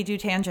do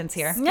tangents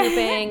here.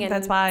 Scooping and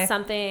that's why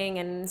something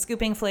and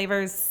scooping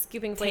flavors,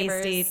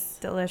 tasty,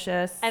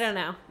 delicious. I don't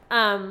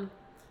know.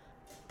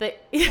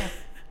 But.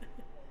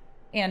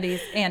 Andy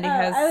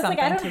has I was something like,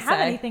 I don't to have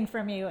say. anything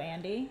from you,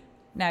 Andy.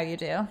 Now you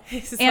do.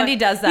 Andy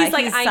does that. He's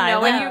like, I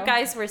silent. know what you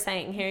guys were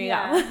saying. Here you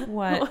go.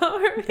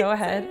 What? Go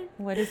ahead. Saying?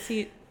 What is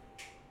he?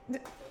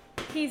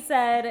 He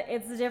said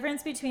it's the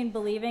difference between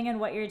believing in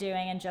what you're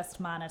doing and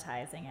just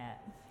monetizing it.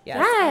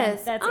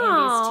 Yes. That's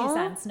Andy's 2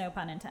 cents, no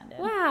pun intended.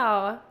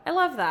 Wow. I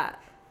love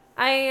that.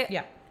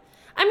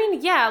 I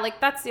mean, like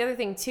that's the other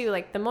thing too.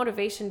 Like the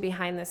motivation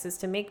behind this is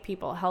to make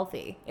people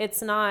healthy.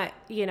 It's not,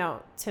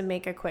 to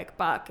make a quick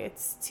buck.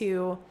 It's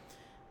to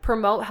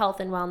promote health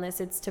and wellness.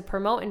 It's to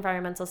promote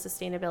environmental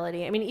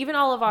sustainability. I mean, even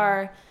all of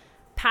our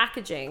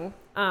packaging,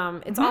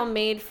 it's all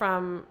made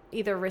from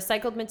either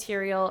recycled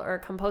material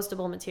or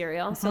compostable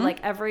material. So like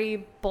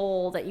every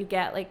bowl that you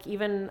get, like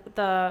even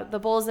the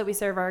bowls that we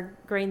serve our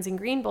grains and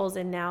green bowls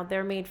in now,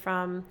 they're made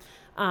from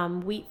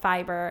wheat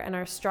fiber, and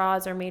our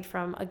straws are made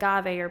from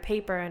agave or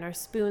paper, and our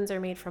spoons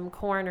are made from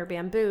corn or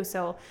bamboo.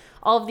 So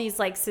all of these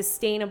like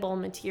sustainable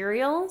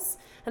materials,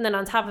 and then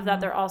on top of that,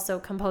 they're also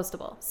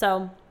compostable.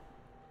 So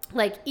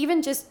like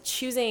even just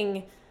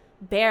choosing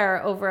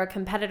Bear over a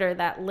competitor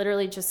that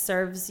literally just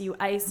serves you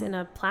ice in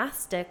a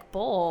plastic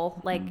bowl,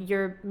 like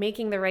you're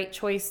making the right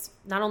choice,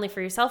 not only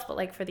for yourself, but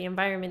like for the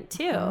environment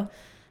too.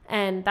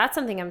 And that's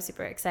something I'm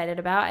super excited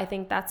about. I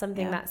think that's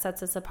something that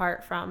sets us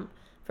apart from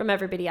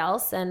everybody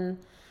else. And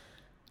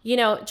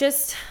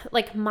just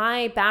like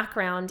my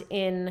background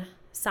in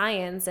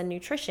science and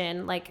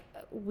nutrition, like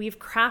we've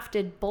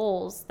crafted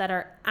bowls that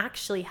are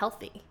actually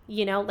healthy,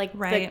 like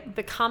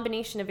the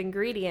combination of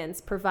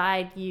ingredients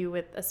provide you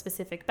with a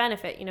specific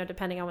benefit,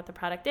 depending on what the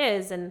product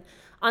is. And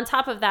on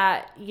top of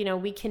that,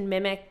 we can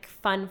mimic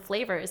fun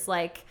flavors.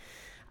 Like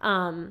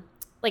I'm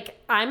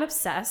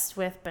obsessed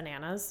with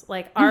bananas.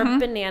 Like our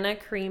banana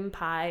cream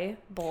pie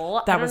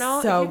bowl. That was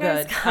so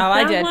good.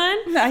 I did.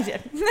 I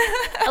did.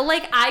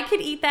 Like I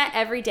could eat that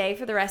every day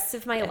for the rest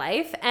of my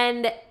life.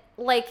 And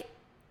like,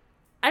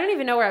 I don't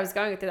even know where I was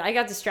going with it. I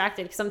got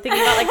distracted because I'm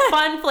thinking about like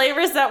fun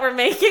flavors that we're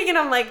making. And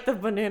I'm like, the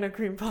banana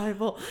cream pie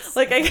bowl.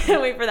 Like I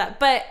can't wait for that.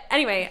 But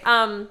anyway,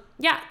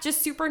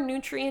 just super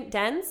nutrient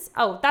dense.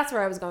 Oh, that's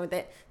where I was going with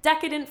it.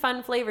 Decadent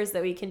fun flavors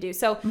that we can do.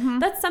 So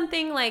that's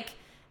something like,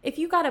 if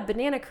you got a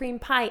banana cream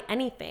pie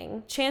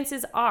anything,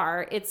 chances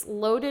are it's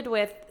loaded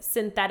with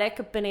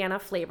synthetic banana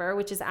flavor,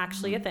 which is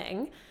actually a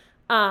thing.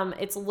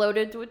 It's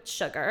loaded with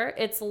sugar.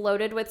 It's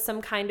loaded with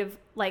some kind of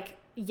like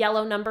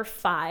yellow number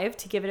 5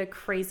 to give it a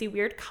crazy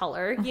weird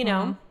color,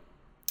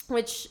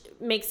 which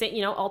makes it,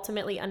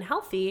 ultimately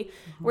unhealthy.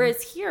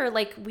 Whereas here,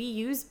 like we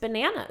use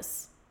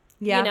bananas,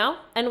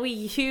 and we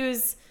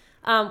use...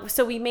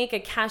 so we make a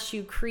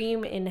cashew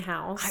cream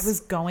in-house. I was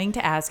going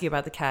to ask you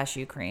about the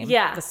cashew cream.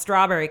 Yeah. The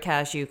strawberry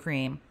cashew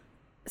cream.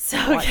 So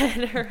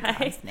good,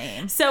 right?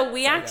 Name. So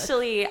we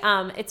actually,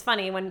 it's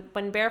funny,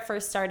 when Bear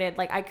first started,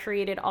 like I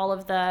created all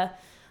of the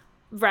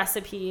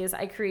recipes.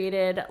 I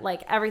created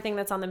like everything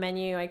that's on the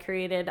menu. I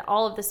created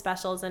all of the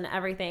specials and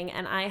everything.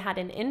 And I had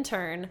an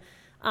intern,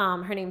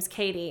 her name's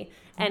Katie,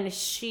 and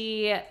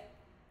she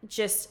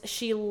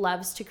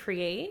loves to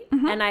create.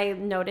 And I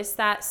noticed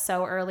that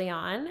so early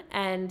on.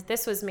 And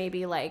this was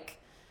maybe like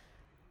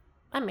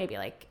maybe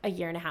like a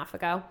year and a half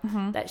ago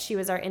that she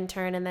was our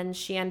intern. And then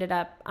she ended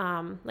up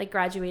like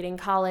graduating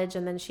college,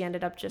 and then she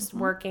ended up just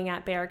working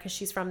at Bear because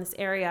she's from this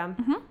area.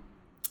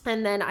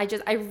 And then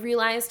I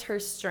realized her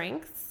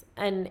strengths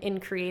and in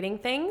creating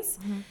things.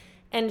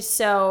 And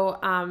so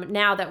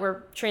now that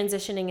we're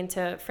transitioning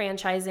into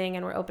franchising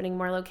and we're opening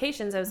more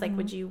locations, I was like,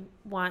 would you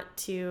want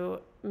to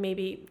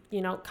maybe,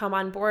 you know, come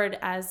on board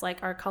as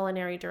like our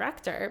culinary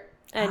director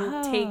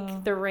and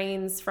take the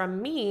reins from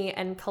me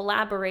and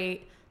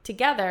collaborate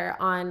together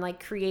on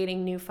like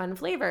creating new fun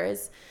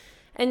flavors?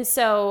 And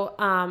so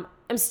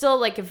I'm still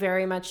like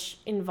very much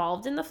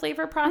involved in the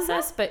flavor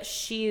process, but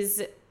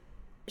she's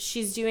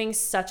doing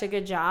such a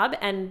good job.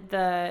 And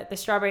the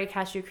strawberry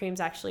cashew cream is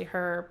actually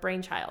her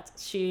brainchild.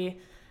 She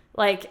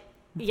like,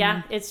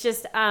 yeah, it's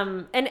just,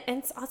 and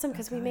it's awesome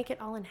because we make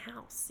it all in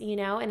house, you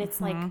know, and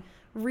it's like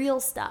real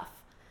stuff.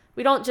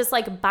 We don't just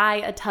like buy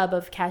a tub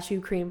of cashew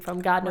cream from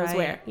God knows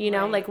where, you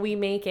know, like we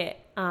make it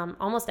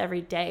almost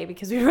every day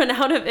because we run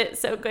out of it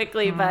so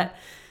quickly. But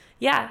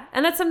yeah,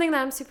 and that's something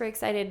that I'm super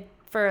excited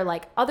for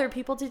like other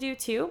people to do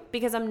too,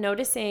 because I'm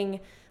noticing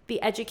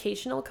the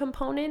educational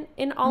component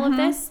in all of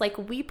this. Like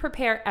we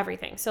prepare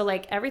everything. So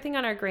like everything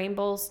on our grain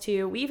bowls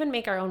too. We even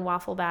make our own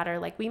waffle batter.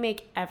 Like we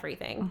make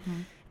everything.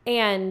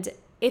 And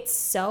it's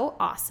so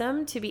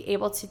awesome to be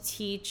able to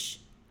teach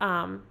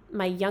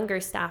my younger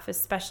staff,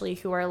 especially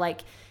who are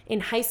like in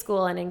high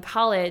school and in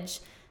college,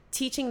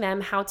 teaching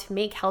them how to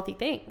make healthy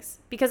things,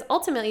 because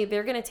ultimately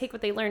they're going to take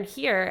what they learn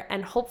here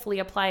and hopefully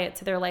apply it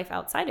to their life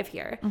outside of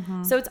here.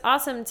 So it's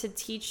awesome to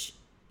teach,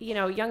 you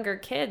know, younger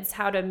kids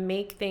how to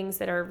make things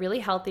that are really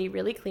healthy,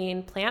 really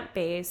clean,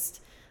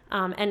 plant-based,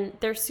 and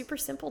they're super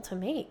simple to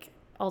make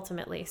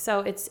ultimately.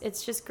 So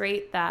it's just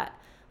great that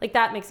like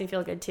that makes me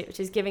feel good too,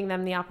 just giving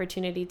them the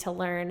opportunity to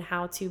learn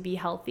how to be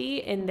healthy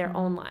in their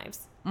own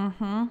lives.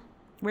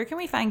 Where can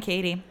we find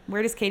Katie?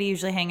 Where does Katie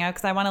usually hang out?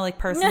 Because I want to like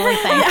personally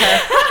thank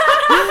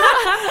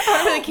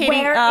her. Katie,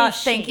 Where is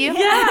she? Thank you.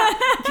 Yeah,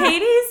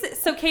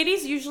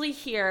 Katie's usually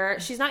here.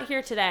 She's not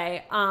here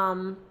today.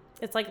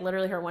 It's like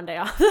literally her one day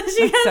off.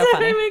 She has so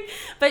every funny. week.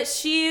 But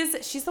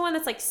she's the one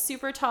that's like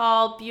super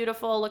tall,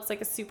 beautiful, looks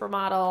like a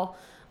supermodel.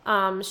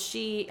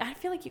 I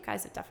feel like you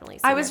guys have definitely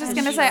seen I was her. just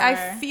gonna say,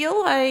 I feel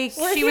like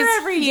We're she here was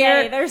every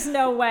here day. There's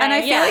no way. and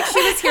I feel like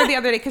she was here the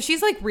other day because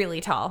she's like really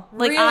tall.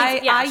 Like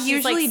Really- I she's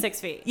usually like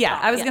 6 feet. Yeah, tall.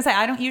 I was gonna say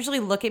I don't usually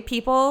look at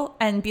people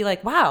and be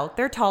like, wow,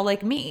 they're tall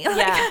like me.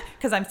 Yeah.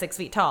 Because I'm 6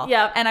 feet tall.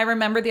 Yep. And I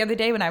remember the other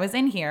day when I was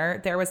in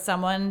here, there was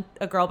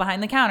a girl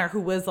behind the counter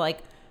who was like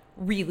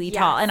really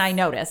tall, Yes. and I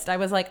noticed. I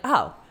was like,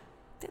 oh,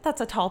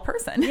 that's a tall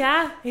person.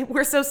 Yeah.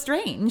 We're so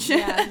strange.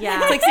 Yeah.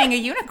 It's like seeing a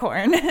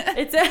unicorn.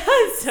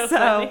 It's so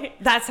funny.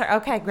 That's her.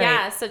 Okay, great.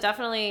 Yeah, so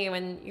definitely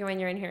when you're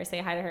in here, say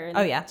hi to her. And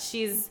Oh, yeah.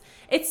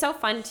 It's so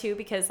fun too,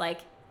 because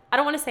like, I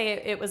don't want to say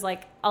it was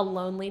like a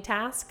lonely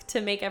task to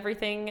make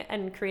everything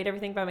and create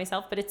everything by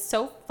myself, but it's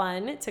so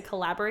fun to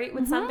collaborate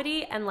with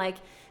somebody and like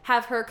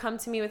have her come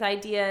to me with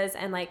ideas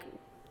and like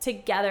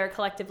together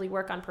collectively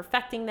work on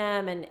perfecting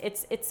them. And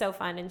it's so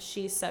fun, and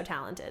she's so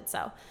talented.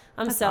 So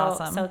I'm That's so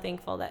awesome.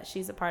 thankful that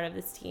she's a part of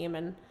this team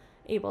and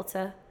able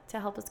to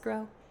help us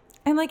grow.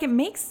 And like, it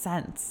makes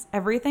sense.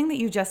 Everything that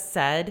you just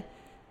said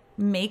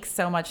makes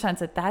so much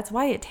sense. That's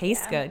why it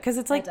tastes good. Because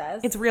it's like, it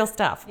does. it's real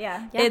stuff.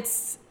 Yeah.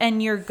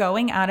 And you're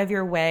going out of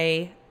your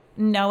way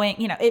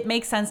knowing, you know, it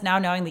makes sense now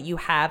knowing that you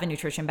have a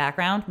nutrition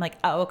background. I'm like,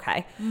 oh,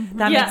 okay.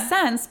 That Yeah. makes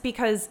sense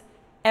because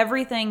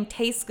everything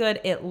tastes good.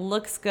 It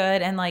looks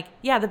good. And like,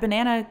 yeah, the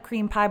banana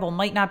cream pie bowl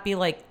might not be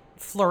like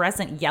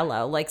fluorescent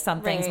yellow like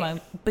some things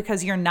Right.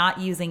 because you're not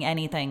using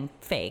anything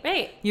fake.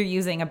 Right. You're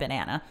using a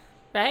banana.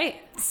 Right.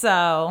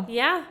 So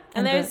Yeah.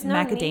 and there's the no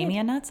macadamia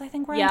need. nuts, I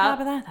think, were on Yep. top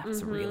of that. That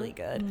was really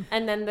good.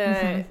 And then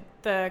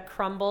the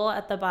crumble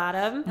at the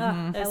bottom.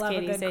 I That's love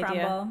Katie's a good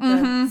idea. crumble.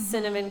 The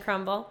cinnamon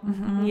crumble.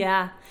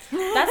 Yeah.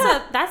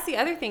 That's the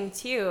other thing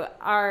too.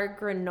 Our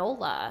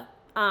granola.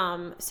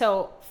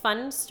 So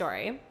fun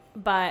story.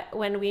 But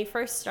when we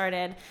first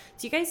started,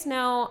 do you guys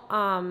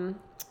know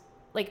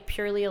like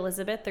Purely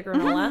Elizabeth, the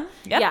granola?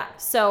 Yep. Yeah.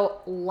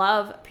 So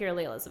love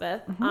Purely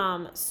Elizabeth.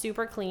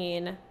 Super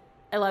clean.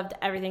 I loved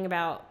everything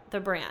about the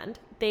brand.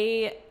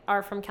 They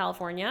are from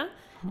California,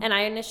 and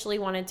I initially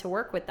wanted to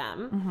work with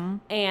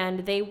them,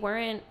 and they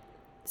weren't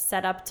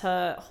set up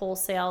to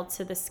wholesale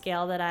to the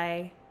scale that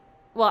I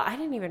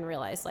didn't even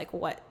realize like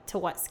what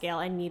scale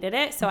I needed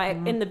it. So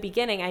in the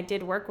beginning, I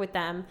did work with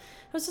them.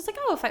 I was just like,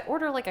 oh, if I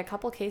order like a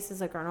couple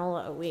cases of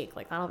granola a week,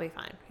 like that'll be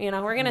fine. You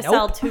know, we're going to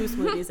sell 2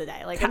 smoothies a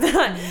day. Like it's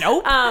not.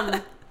 Nope.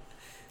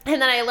 And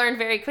then I learned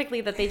very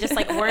quickly that they just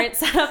like weren't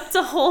set up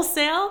to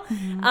wholesale.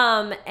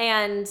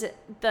 And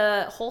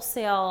the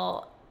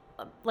wholesale,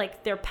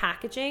 like their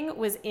packaging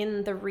was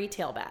in the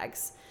retail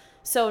bags.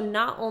 So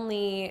not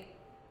only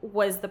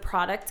was the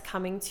product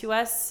coming to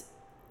us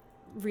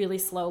really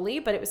slowly,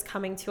 but it was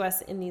coming to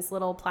us in these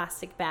little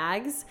plastic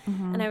bags.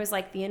 And I was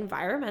like, the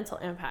environmental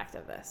impact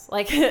of this.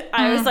 Like,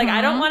 I was like,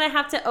 I don't want to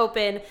have to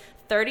open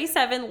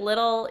 37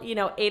 little,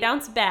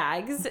 8-ounce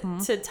bags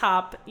to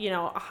top,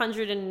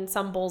 100 and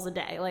some bowls a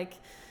day. Like,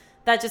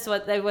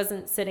 that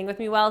wasn't sitting with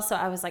me well. So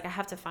I was like, I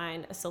have to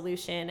find a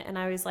solution. And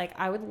I was like,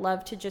 I would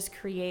love to just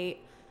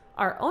create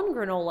our own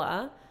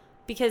granola,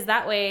 because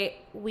that way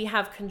we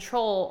have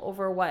control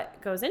over what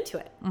goes into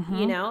it,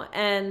 you know,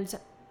 and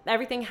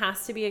everything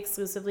has to be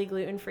exclusively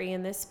gluten-free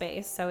in this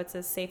space. So it's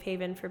a safe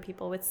haven for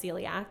people with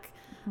celiac.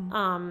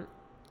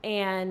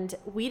 And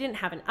we didn't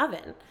have an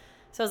oven.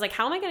 So I was like,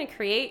 how am I going to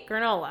create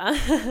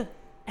granola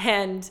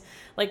and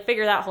like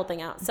figure that whole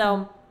thing out?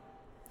 So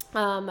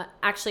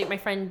actually my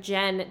friend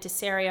Jen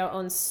DeSario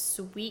owns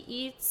Sweet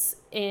Eats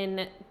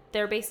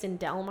they're based in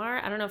Del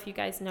Mar. I don't know if you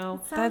guys know.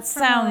 That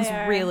sounds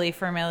really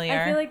familiar.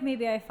 I feel like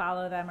maybe I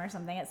follow them or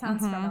something. It sounds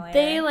familiar.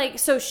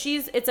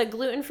 It's a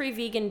gluten-free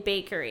vegan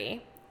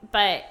bakery,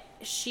 but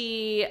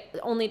she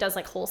only does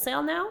like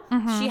wholesale now.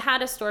 She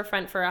had a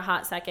storefront for a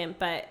hot second,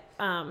 but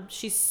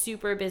she's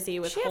super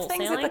busy with wholesaling. She has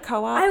things at the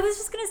co-op. I was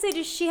just gonna say,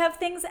 does she have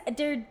things?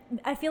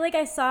 I feel like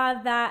I saw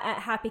that at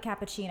Happy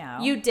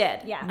Cappuccino. You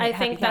did, yeah. I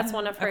think that's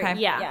one of her.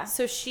 Okay. Yeah.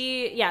 So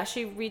she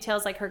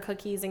retails like her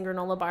cookies and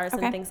granola bars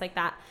and things like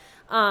that.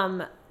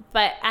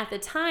 But at the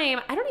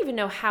time, I don't even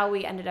know how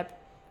we ended up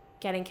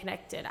getting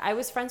connected. I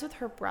was friends with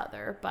her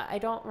brother, but I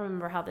don't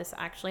remember how this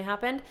actually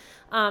happened.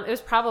 It was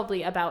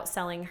probably about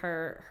selling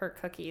her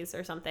cookies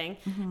or something.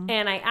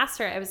 And I asked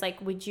her, I was like,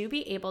 would you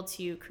be able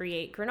to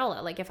create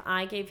granola? Like if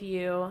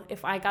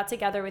I got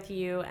together with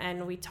you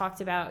and we talked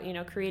about, you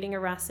know, creating a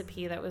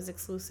recipe that was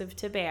exclusive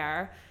to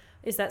Bear,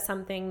 is that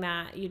something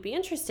that you'd be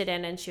interested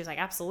in? And she was like,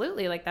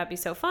 absolutely. Like that'd be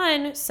so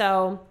fun.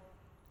 So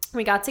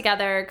we got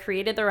together,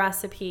 created the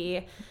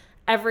recipe.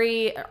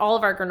 All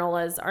of our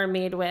granolas are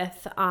made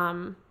with,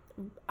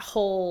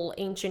 whole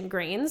ancient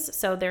grains,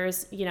 so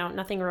there's, you know,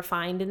 nothing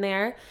refined in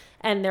there,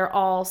 and they're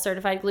all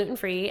certified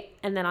gluten-free.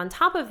 And then on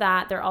top of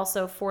that, they're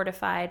also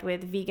fortified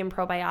with vegan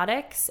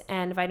probiotics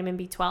and vitamin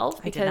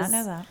B12. I did not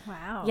know that.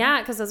 Wow.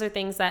 Yeah, because those are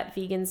things that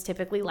vegans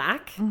typically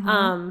lack.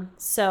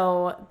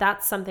 So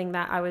that's something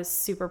that I was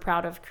super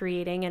proud of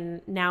creating,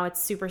 and now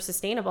it's super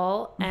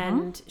sustainable.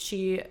 And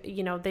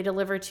they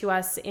deliver to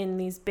us in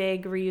these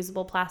big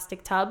reusable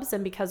plastic tubs,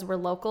 and because we're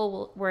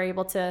local, we're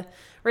able to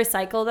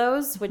recycle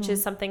those, which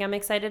is something I'm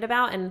excited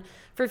about. And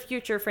for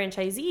future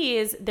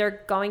franchisees,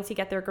 they're going to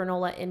get their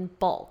granola in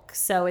bulk.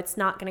 So it's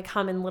not going to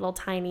come in little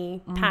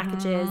tiny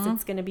packages.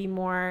 It's going to be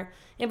more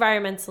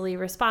environmentally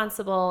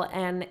responsible.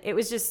 And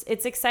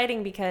it's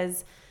exciting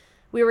because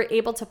we were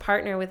able to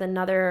partner with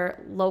another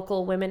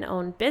local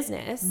women-owned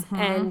business.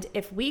 And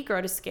if we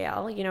grow to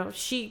scale, you know,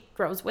 she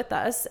grows with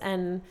us.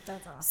 And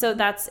that's awesome.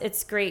 So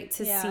it's great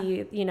to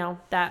see, you know,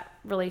 that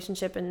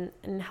relationship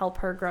and help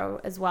her grow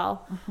as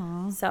well.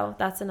 So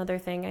that's another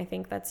thing I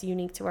think that's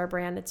unique to our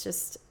brand. It's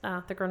just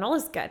the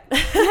granola's good.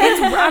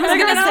 I was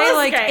going to say,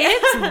 like,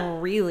 it's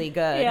really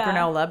good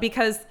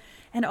granola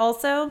and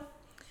also,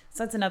 so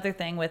that's another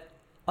thing with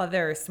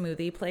other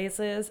smoothie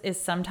places is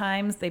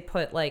sometimes they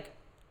put like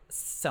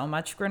so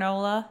much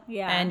granola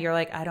and you're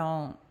like, I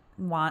don't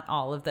want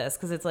all of this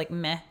because it's like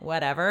meh,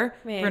 whatever.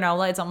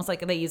 Granola, it's almost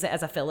like they use it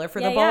as a filler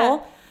for the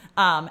bowl.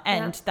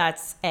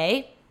 That's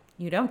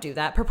you don't do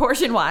that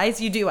proportion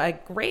wise. You do a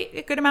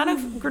good amount of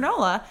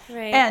granola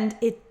and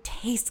it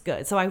tastes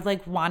good. So I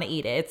like want to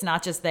eat it. It's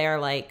not just there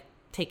like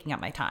taking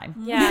up my time.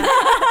 Yeah.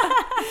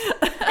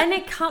 And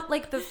it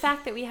like the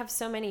fact that we have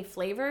so many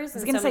flavors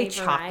and so many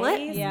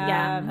chocolate.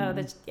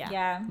 varieties.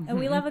 And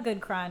we love a good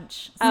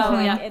crunch. So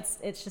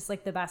it's just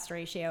like the best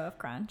ratio of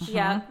crunch.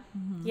 Yeah,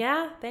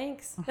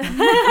 thanks.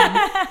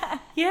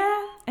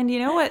 And you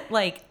know what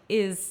like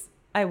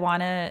I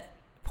want to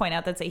point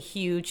out that's a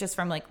huge, just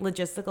from like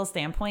logistical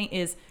standpoint,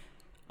 is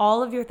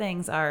all of your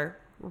things are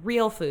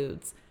real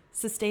foods,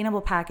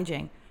 sustainable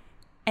packaging,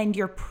 and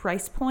your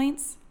price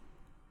points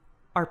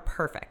are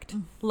perfect.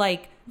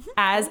 Like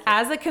as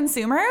a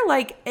consumer,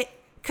 like,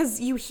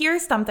 because you hear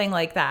something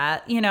like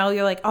that, you know,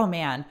 you're like, oh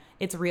man,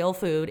 it's real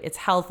food, it's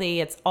healthy,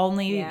 it's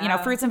only you know,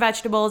 fruits and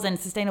vegetables and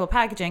sustainable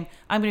packaging.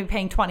 I'm going to be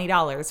paying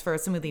 $20 for a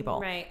smoothie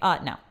bowl.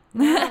 No.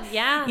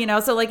 You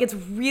know, so like it's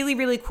really,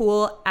 really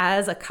cool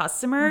as a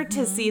customer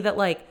to see that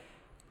like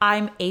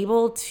I'm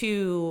able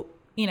to,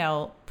 you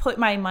know, put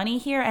my money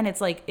here and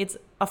it's like it's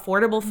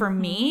affordable for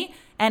me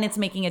and it's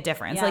making a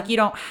difference. Like you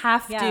don't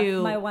have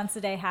to. My once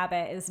a day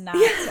habit is not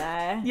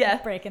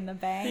breaking the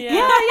bank.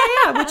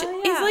 Which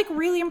is like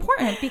really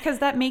important because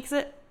that makes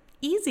it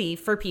easy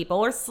for people,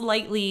 or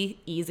slightly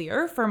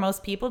easier for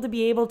most people, to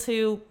be able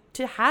to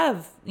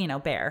have, you know,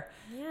 Bear.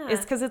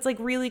 It's because it's like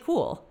really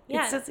cool.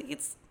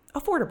 It's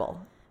affordable,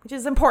 which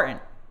is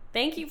important.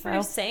 Thank you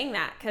for saying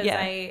that, because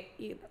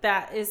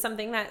that is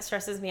something that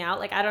stresses me out.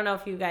 Like, I don't know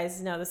if you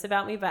guys know this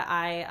about me, but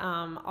I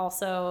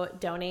also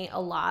donate a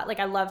lot. Like,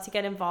 I love to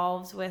get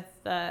involved with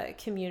the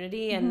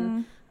community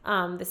and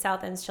the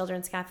South End's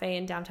Children's Cafe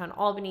in downtown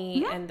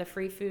Albany and the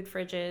free food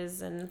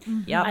fridges. And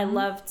I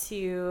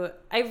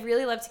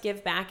really love to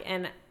give back.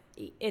 And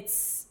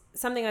it's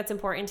something that's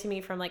important to me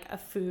from like a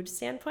food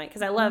standpoint,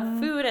 because I love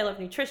food, I love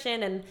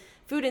nutrition, and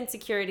food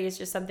insecurity is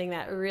just something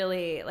that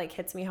really like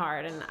hits me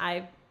hard. And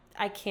I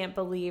can't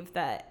believe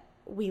that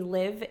we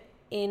live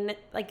in,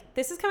 like,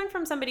 this is coming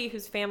from somebody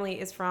whose family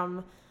is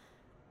from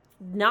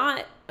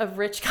not a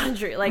rich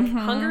country. Like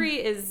Hungary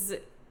is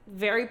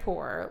very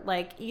poor.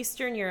 Like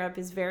Eastern Europe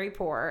is very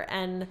poor.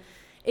 And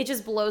it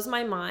just blows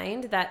my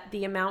mind that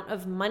the amount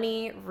of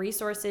money,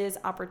 resources,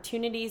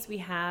 opportunities we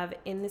have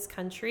in this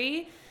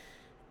country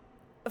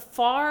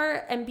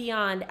far and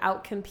beyond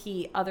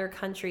outcompete other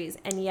countries.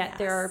 And yet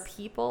there are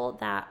people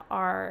that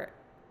are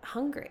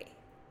hungry.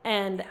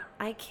 And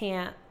I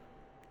can't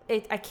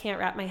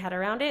wrap my head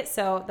around it.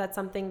 So that's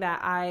something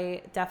that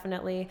I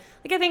definitely,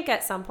 like, I think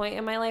at some point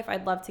in my life,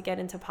 I'd love to get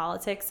into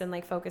politics and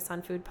like focus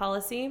on food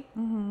policy.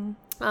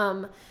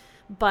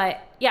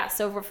 But yeah,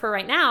 so for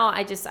right now,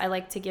 I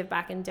like to give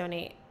back and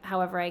donate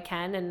however I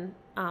can, and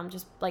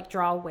just like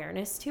draw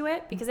awareness to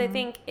it, because I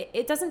think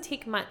it doesn't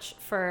take much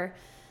for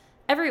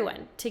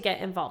everyone to get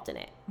involved in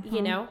it,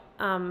 you know?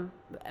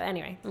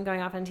 Anyway, I'm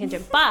going off on a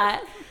tangent,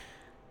 but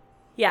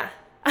yeah.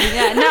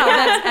 Yeah,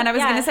 no, and I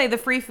was going to say the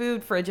free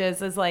food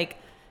fridges is like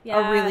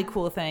a really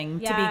cool thing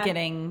to be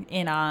getting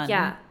in on.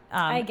 Yeah.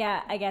 I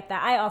get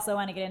that. I also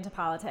want to get into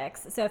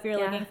politics. So if you're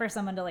looking for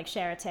someone to like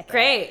share a ticket.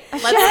 Great.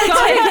 Let's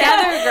go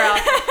together, girl.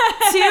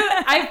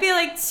 I feel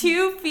like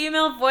two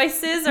female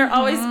voices are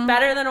always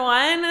better than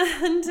one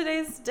in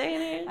today's day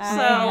and age.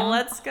 So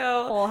let's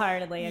go.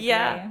 Wholeheartedly agree.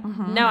 Yeah.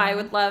 No,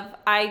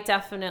 I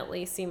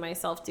definitely see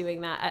myself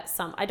doing that at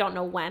I don't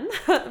know when,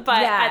 but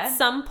at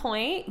some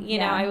point, you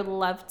know, I would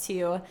love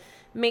to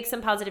make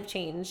some positive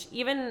change,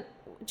 even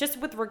just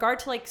with regard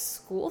to like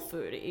school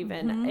food.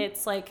 Even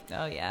it's like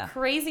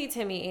crazy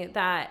to me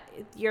that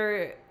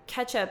your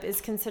ketchup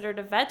is considered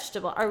a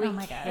vegetable. Are we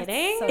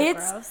kidding?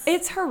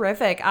 It's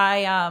horrific.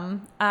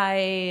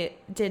 I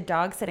did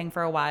dog sitting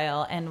for a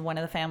while, and one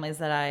of the families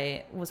that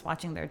I was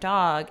watching their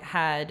dog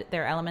had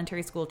their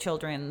elementary school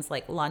children's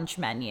like lunch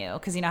menu,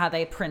 because you know how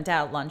they print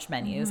out lunch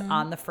menus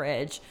on the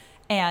fridge.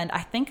 And I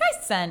think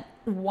I sent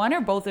one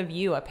or both of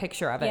you a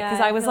picture of it, because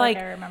I was like,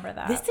 I remember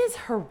that. This is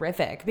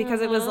horrific,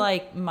 because it was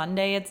like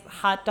Monday it's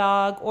hot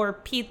dog or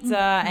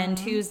pizza, and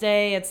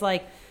Tuesday it's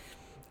like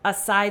a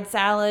side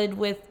salad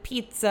with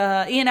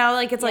pizza, you know,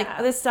 like it's like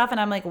this stuff. And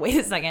I'm like, wait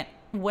a second,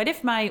 what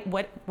if my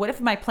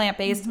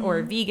plant-based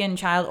or vegan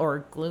child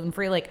or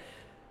gluten-free, like,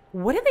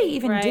 what do they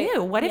even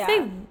do? What if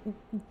they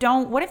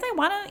don't? What if they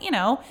want to, you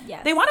know,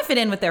 they want to fit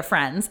in with their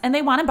friends and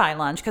they want to buy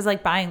lunch, because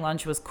like buying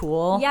lunch was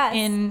cool. Yes.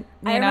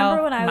 I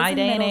remember when I was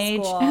in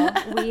middle school,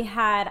 we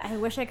had, I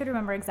wish I could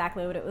remember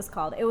exactly what it was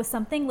called. It was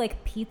something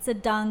like pizza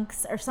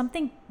dunks or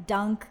something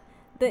dunk.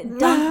 The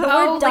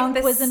word dunk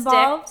like was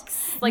involved.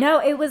 Like,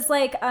 no, it was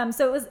like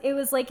so it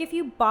was like if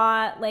you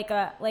bought like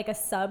a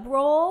sub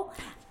roll,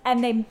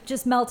 and they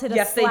just melted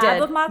a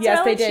slab of mozzarella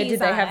Yes, they did. cheese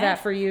Did they have it, that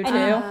for you too?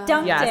 And you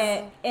dunked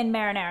it in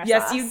marinara sauce.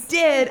 Yes, you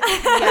did.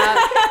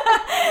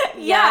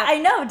 Yeah, I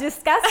know,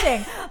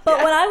 disgusting.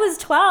 But when I was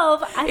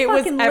 12,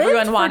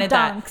 everyone wanted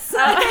dunks.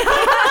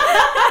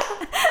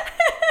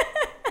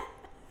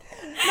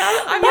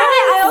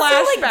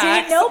 I also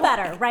didn't know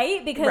better,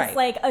 right? Because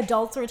like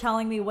adults were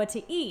telling me what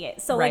to eat.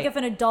 So like if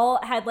an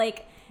adult had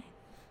like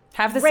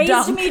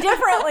raised me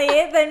differently,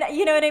 then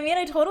you know what I mean,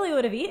 I totally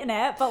would have eaten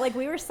it. But like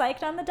we were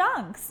psyched on the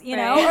dunks, you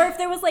know, or if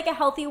there was like a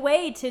healthy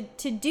way to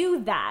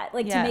do that,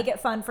 like to make it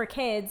fun for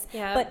kids,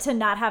 but to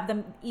not have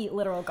them eat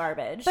literal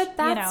garbage. But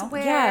that's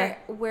where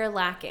we're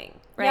lacking,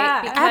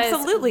 right? Because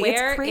absolutely,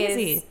 it's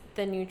crazy. Is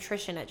the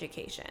nutrition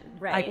education,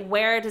 right? Like,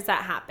 where does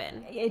that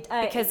happen?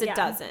 Because it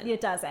doesn't. It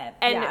doesn't.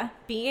 And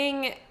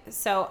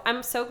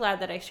I'm so glad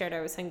that I shared I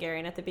was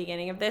Hungarian at the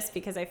beginning of this,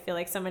 because I feel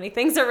like so many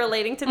things are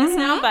relating to this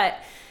now. But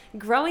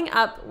growing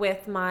up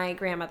with my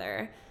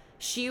grandmother,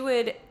 she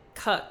would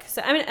cook.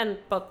 So I mean, and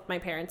both my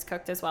parents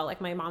cooked as well. Like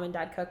my mom and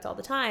dad cooked all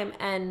the time,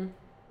 and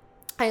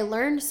I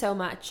learned so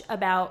much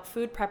about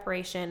food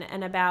preparation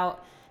and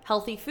about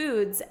healthy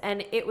foods,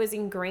 and it was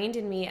ingrained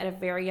in me at a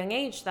very young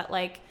age that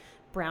like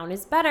brown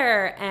is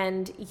better,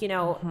 and you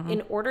know,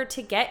 in order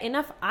to get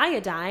enough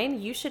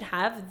iodine you should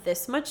have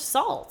this much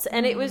salt.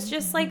 And it was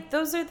just like,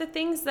 those are the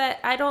things that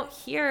I don't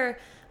hear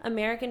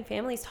American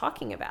families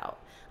talking about.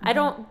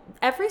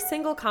 Every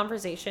single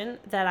conversation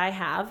that I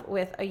have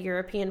with a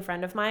European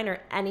friend of mine or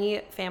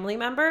any family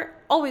member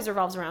always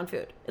revolves around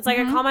food. It's like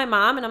I call my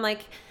mom and I'm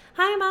like,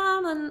 hi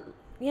mom, and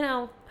you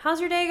know, how's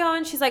your day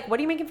going? She's like, what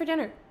are you making for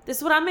dinner? This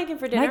is what I'm making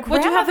for dinner. My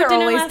grandmother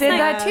always did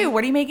that too.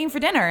 What are you making for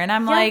dinner? And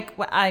I'm like,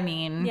 well, I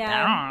mean,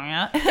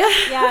 yeah,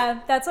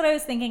 that's what I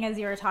was thinking as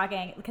you were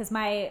talking, because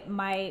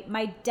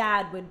my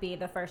dad would be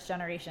the first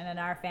generation in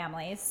our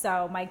family.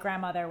 So my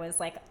grandmother was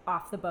like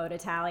off the boat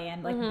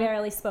Italian, like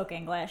barely spoke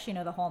English, you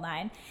know, the whole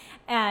nine.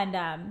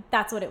 And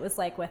that's what it was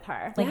like with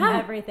her. Like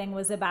everything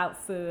was about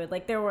food.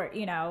 Like there were,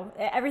 you know,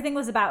 everything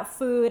was about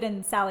food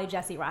and Sally,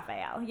 Jesse,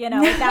 Raphael, you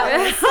know, like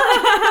that's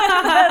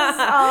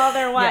all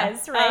there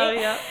was, right? Oh,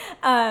 yeah.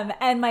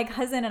 And my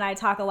cousin and I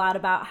talk a lot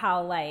about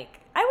how like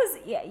I was,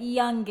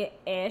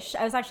 young-ish.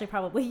 I was actually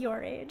probably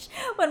your age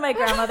when my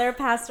grandmother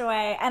passed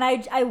away, and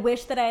I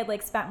wish that I had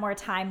like spent more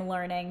time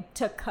learning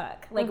to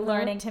cook, like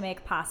learning to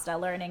make pasta,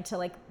 learning to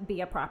like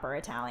be a proper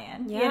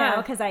Italian. You know,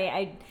 because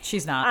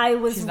she's not.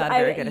 She's not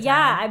very good at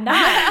Yeah, I'm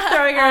not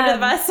throwing her under the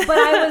bus. But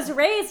I was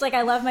raised like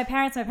I love my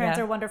parents. My parents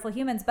are wonderful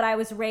humans, but I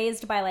was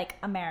raised by like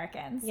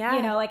Americans. Yeah,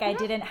 you know, like I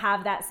didn't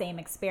have that same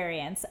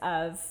experience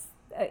of.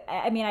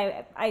 I mean,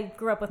 I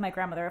grew up with my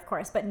grandmother, of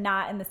course, but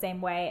not in the same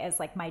way as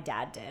like my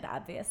dad did,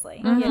 obviously,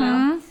 you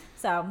know?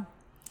 So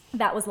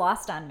that was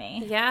lost on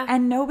me. Yeah.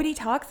 And nobody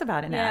talks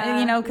about it now,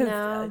 you know,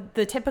 because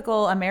the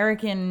typical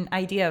American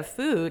idea of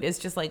food is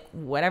just like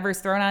whatever's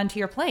thrown onto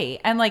your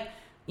plate. And like,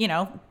 you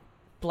know,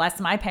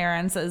 bless my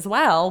parents as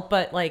well.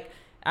 But like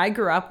I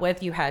grew up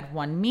with, you had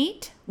one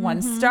meat,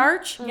 one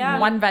starch,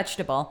 one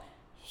vegetable.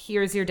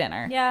 Here's your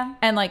dinner. Yeah.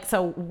 And like,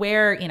 so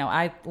where, you know,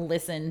 I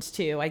listened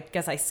to, I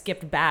guess I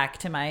skipped back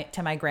to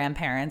my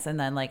grandparents, and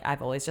then like,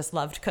 I've always just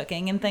loved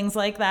cooking and things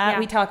like that. Yeah.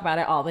 We talk about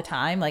it all the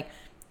time. Like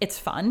it's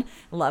fun.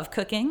 Love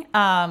cooking.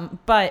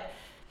 But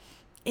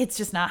it's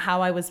just not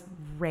how I was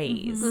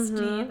raised.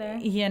 Me either.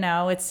 You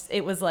know,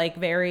 it was like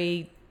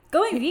very...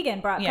 Going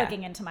vegan brought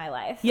cooking into my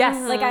life.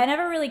 Yes. Like I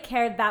never really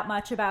cared that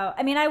much about,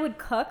 I mean, I would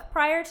cook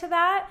prior to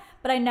that,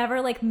 but I never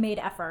like made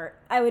effort.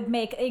 I would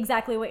make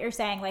exactly what you're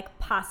saying, like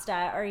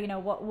pasta or, you know,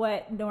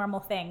 what normal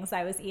things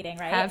I was eating,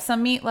 right? Have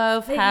some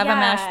meatloaf, have a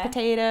mashed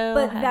potato.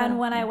 But then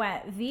when I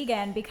went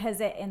vegan,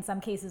 because it in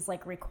some cases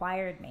like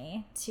required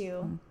me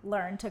to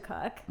learn to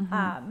cook,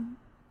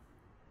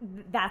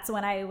 that's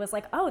when I was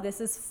like, oh, this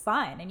is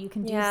fun and you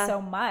can do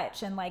so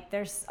much. And like,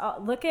 there's,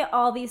 look at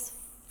all these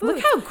foods.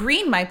 Look how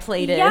green my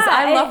plate is.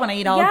 I love when I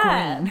eat all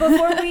green.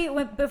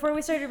 Before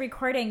we started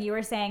recording, you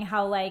were saying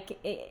how like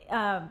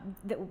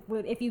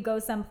if you go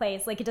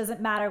someplace, like it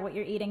doesn't matter what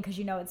you're eating because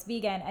you know it's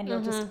vegan and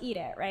you'll just eat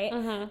it,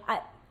 right?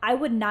 I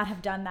would not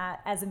have done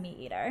that as a meat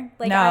eater.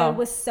 Like I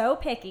was so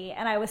picky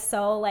and I was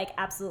so like,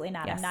 absolutely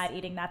not. I'm not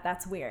eating that.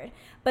 That's weird.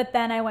 But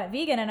then I went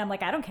vegan and I'm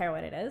like, I don't care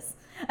what it is.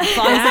 As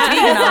long as it's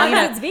vegan, I'll eat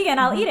it. It's vegan,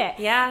 I'll eat it.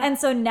 Yeah. And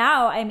so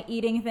now I'm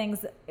eating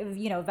things,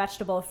 you know,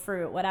 vegetable,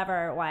 fruit,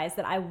 whatever wise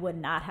that I would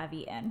not have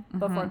eaten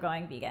before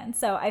going vegan.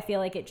 So I feel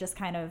like it just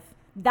kind of,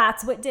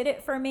 that's what did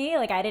it for me.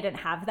 Like I didn't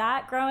have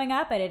that growing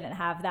up. I didn't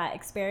have that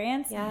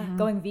experience. Yeah.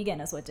 Going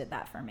vegan is what did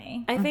that for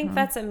me. I think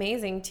that's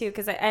amazing too,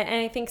 because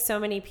I think so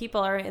many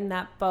people are in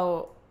that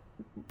boat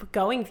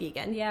going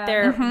vegan. Yeah.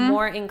 They're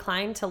more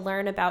inclined to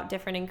learn about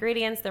different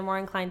ingredients. They're more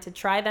inclined to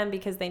try them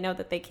because they know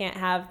that they can't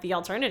have the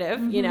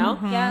alternative, you know?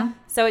 Yeah.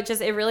 So it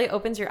really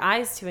opens your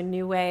eyes to a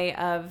new way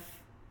of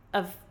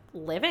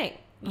living,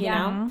 you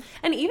know?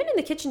 And even in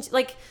the kitchen,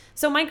 like,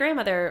 so my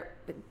grandmother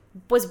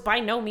was by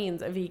no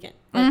means a vegan.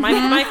 Like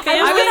my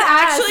family. I was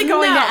actually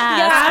going to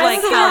ask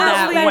like how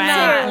that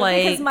went.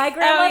 Like, because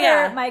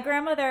my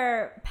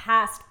grandmother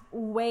passed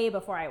way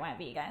before I went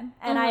vegan,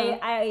 and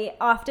I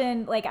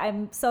often like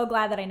I'm so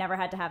glad that I never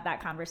had to have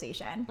that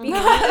conversation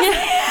because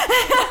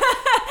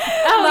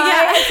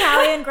my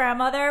Italian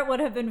grandmother would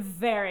have been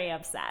very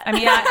upset. I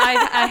mean,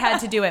 I had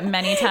to do it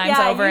many times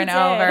over and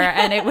over,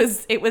 and it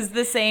was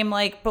the same.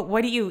 Like, but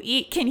what do you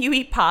eat? Can you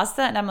eat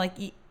pasta? And I'm like,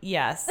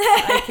 yes,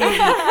 I can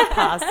eat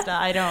pasta.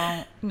 I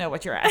don't know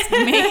what you're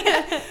asking me,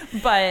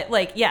 but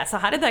like, yeah. So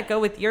how did that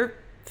go with your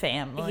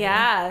family?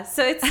 Yeah,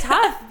 so it's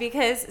tough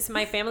because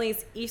my family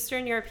is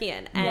Eastern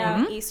European,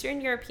 and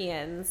Eastern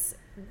Europeans,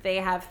 they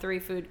have 3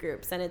 food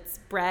groups, and it's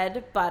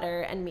bread,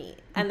 butter, and meat,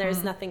 and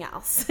there's nothing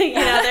else. You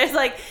know, there's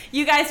like,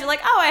 you guys are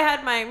like, oh, I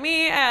had my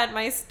meat, I had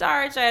my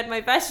starch, I had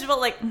my vegetable.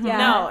 Like,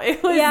 no,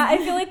 it was I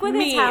feel like with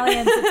meat.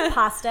 Italians, it's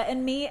pasta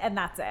and meat, and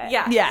that's it.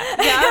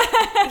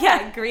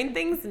 Yeah, green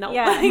things, no.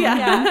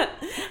 Yeah.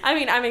 I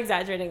mean, I'm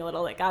exaggerating a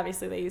little. Like,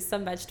 obviously, they use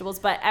some vegetables,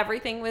 but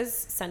everything was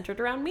centered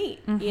around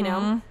meat. You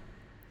know.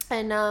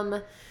 And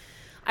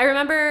I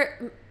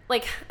remember,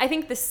 like, I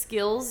think the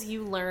skills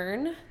you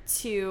learn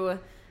to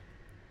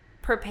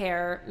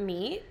prepare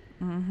meat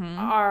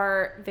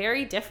are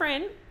very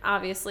different,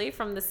 obviously,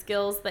 from the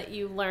skills that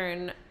you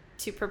learn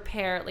to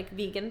prepare, like,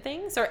 vegan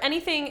things or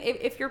anything.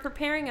 If you're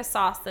preparing a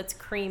sauce that's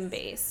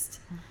cream-based,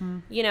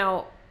 you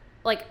know,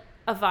 like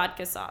a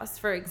vodka sauce,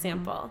 for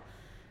example,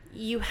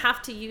 you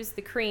have to use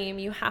the cream,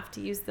 you have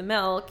to use the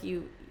milk,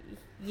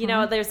 you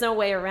know, there's no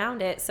way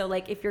around it. So,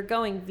 like, if you're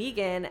going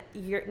vegan,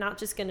 you're not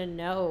just going to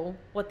know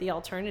what the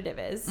alternative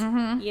is,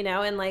 you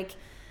know? And, like,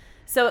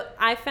 so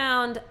I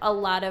found a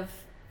lot of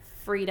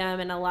freedom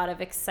and a lot of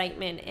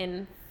excitement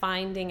in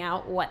finding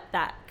out what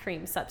that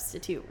cream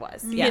substitute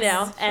was, you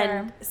know? Sure.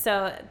 And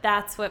so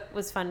that's what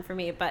was fun for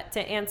me. But to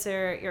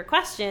answer your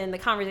question, the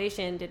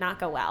conversation did not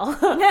go well.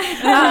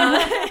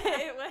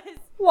 It was...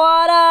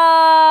 What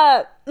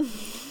up?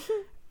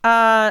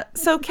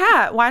 So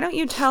Kat, why don't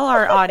you tell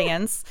our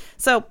audience?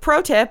 So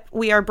pro tip,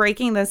 we are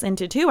breaking this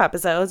into 2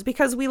 episodes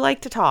because we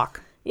like to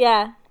talk.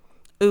 Yeah.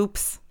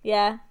 Oops.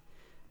 Yeah.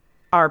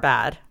 Are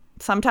bad.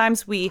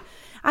 Sometimes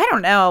I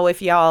don't know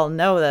if y'all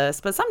know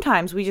this, but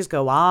sometimes we just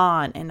go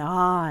on and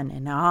on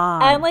and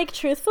on. And like,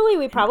 truthfully,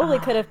 we probably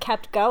could have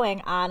kept going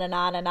on and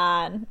on and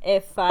on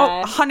if...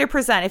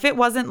 100%. If it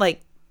wasn't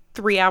like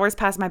 3 hours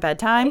past my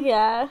bedtime.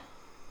 Yeah.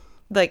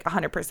 Like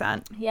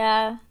 100%.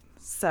 Yeah.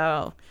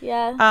 So,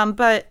 yeah.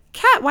 But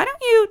Kat, why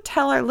don't you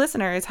tell our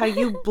listeners how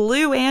you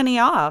blew Annie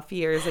off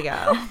years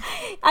ago?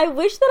 I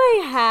wish that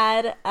I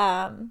had,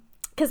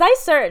 because I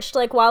searched,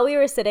 like, while we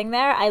were sitting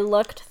there, I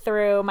looked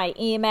through my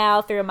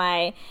email, through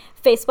my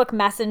Facebook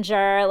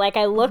Messenger, like,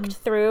 I looked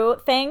through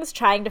things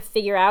trying to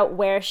figure out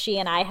where she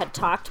and I had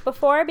talked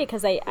before,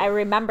 because I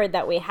remembered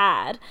that we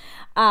had,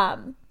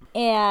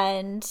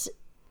 and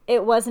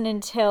it wasn't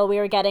until we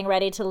were getting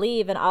ready to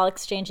leave and all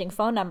exchanging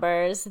phone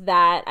numbers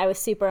that I was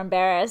super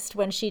embarrassed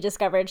when she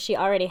discovered she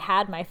already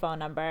had my phone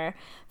number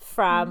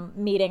from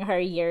meeting her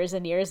years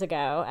and years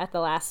ago at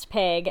the last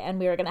pig, and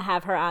we were going to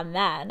have her on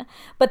then.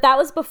 But that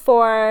was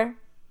before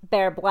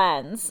Bear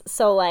Blends,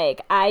 so,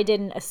 like, I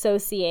didn't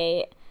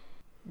associate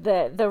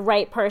the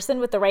right person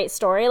with the right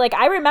story. Like,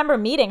 I remember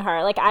meeting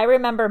her. Like, I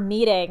remember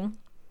meeting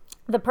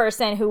the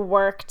person who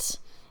worked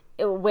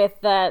with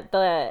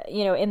the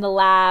in the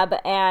lab,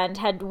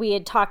 and we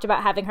had talked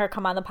about having her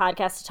come on the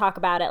podcast to talk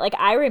about it. Like,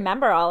 I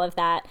remember all of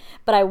that,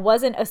 but I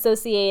wasn't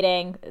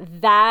associating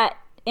that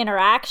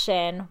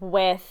interaction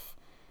with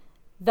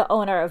the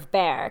owner of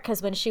Bear,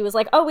 because when she was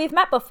like, oh, we've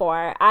met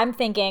before, I'm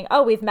thinking,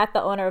 oh, we've met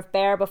the owner of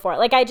Bear before.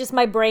 Like,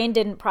 my brain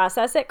didn't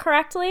process it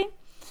correctly.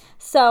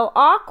 So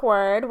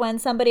awkward when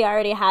somebody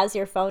already has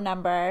your phone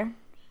number.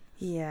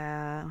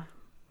 Yeah.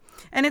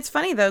 And it's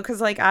funny though, because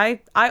like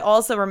I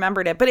also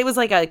remembered it, but it was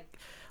like a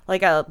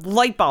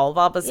light bulb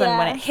all of a sudden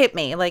when it hit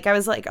me. Like, I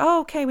was like, oh,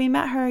 okay, we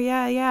met her.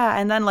 Yeah.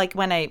 And then, like,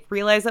 when I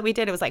realized that we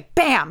did, it was like,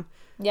 bam.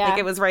 Yeah. Like,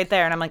 it was right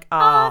there. And I'm like, oh.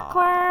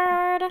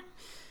 Awkward.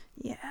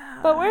 Yeah.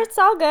 But it's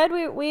all good.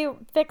 We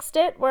fixed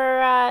it. We're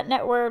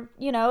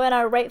in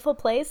our rightful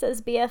place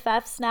as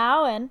BFFs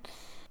now, and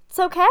it's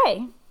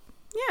okay.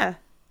 Yeah.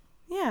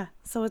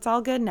 So it's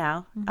all good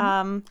now.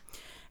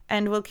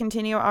 And we'll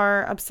continue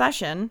our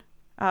obsession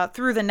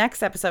through the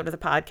next episode of the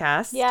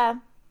podcast.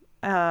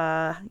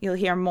 Yeah. You'll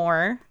hear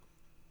more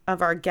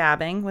of our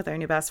gabbing with our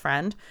new best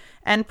friend,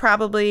 and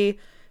probably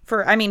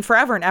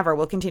forever and ever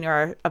we'll continue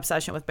our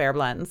obsession with Bear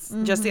Blends.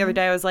 Just the other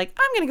day I was like,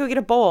 I'm gonna go get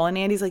a bowl, and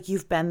Andy's like,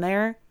 you've been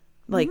there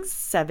like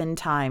 7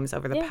 times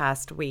over the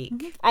past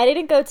week. I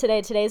didn't go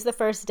today. Today's the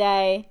first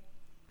day.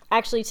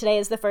 Actually, today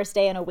is the first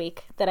day in a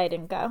week that I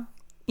didn't go.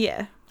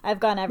 Yeah, I've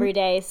gone every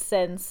day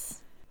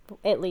since,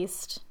 at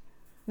least,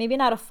 maybe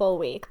not a full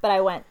week, but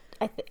I went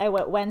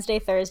Wednesday,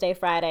 Thursday,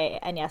 Friday,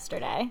 and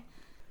yesterday.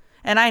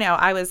 And I know,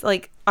 I was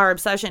like, our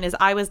obsession is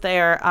I was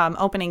there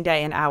opening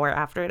day an hour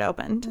after it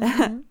opened.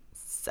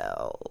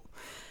 So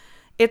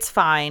it's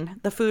fine.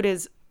 The food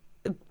is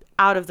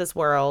out of this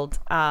world.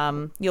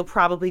 You'll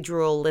probably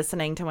drool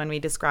listening to when we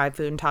describe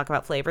food and talk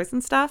about flavors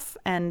and stuff.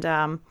 And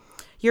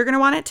you're going to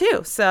want it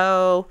too.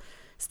 So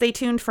stay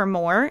tuned for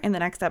more in the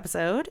next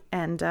episode.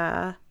 And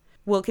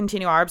we'll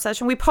continue our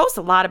obsession. We post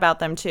a lot about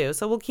them too.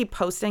 So we'll keep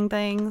posting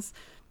things.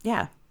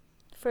 Yeah.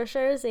 For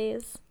sure,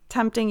 Z's.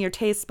 Tempting your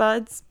taste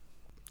buds.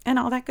 And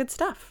all that good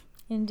stuff.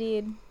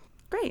 Indeed.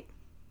 Great.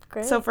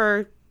 So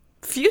for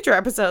future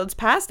episodes,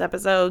 past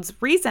episodes,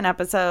 recent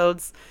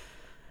episodes,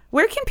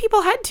 where can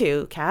people head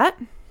to, Kat?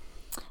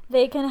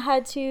 They can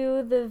head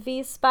to the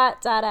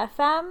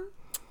vspot.fm.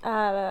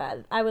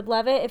 I would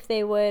love it if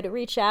they would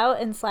reach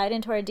out and slide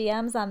into our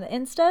DMs on the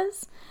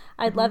Instas.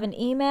 I'd love an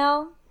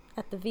email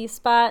at the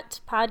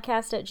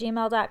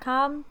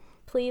vspotpodcast@gmail.com.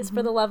 Please,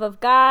 for the love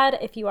of God,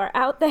 if you are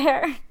out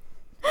there...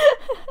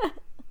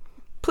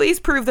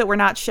 Please prove that we're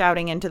not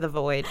shouting into the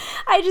void.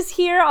 I just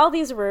hear all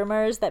these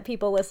rumors that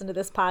people listen to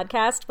this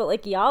podcast, but,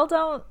 like, y'all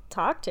don't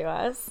talk to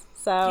us.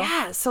 So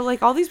yeah, so,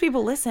 like, all these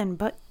people listen,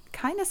 but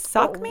kind of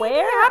suck me.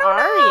 Where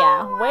are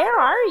ya? Where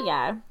are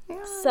ya?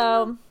 Yeah.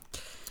 So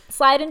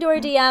slide into our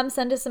DM,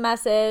 send us a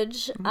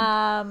message,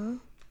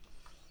 all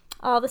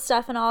the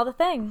stuff and all the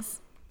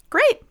things.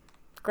 Great.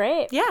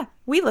 Yeah.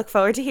 We look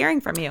forward to hearing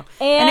from you.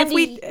 And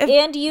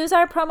and use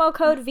our promo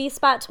code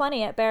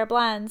VSPOT20 at Bear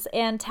Blends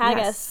and tag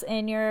us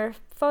in your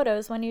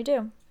photos when you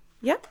do.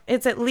 Yep.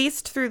 It's at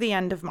least through the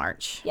end of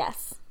March.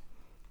 Yes.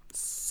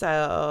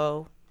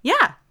 So,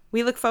 yeah.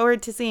 We look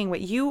forward to seeing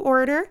what you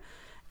order.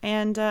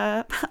 And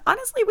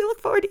honestly, we look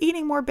forward to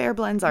eating more Bear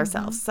Blends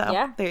ourselves.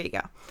 So, there you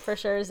go. For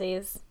sure,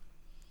 Z's.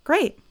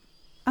 Great.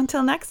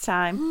 Until next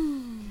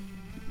time.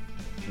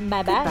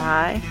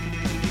 Bye-bye.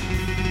 Goodbye.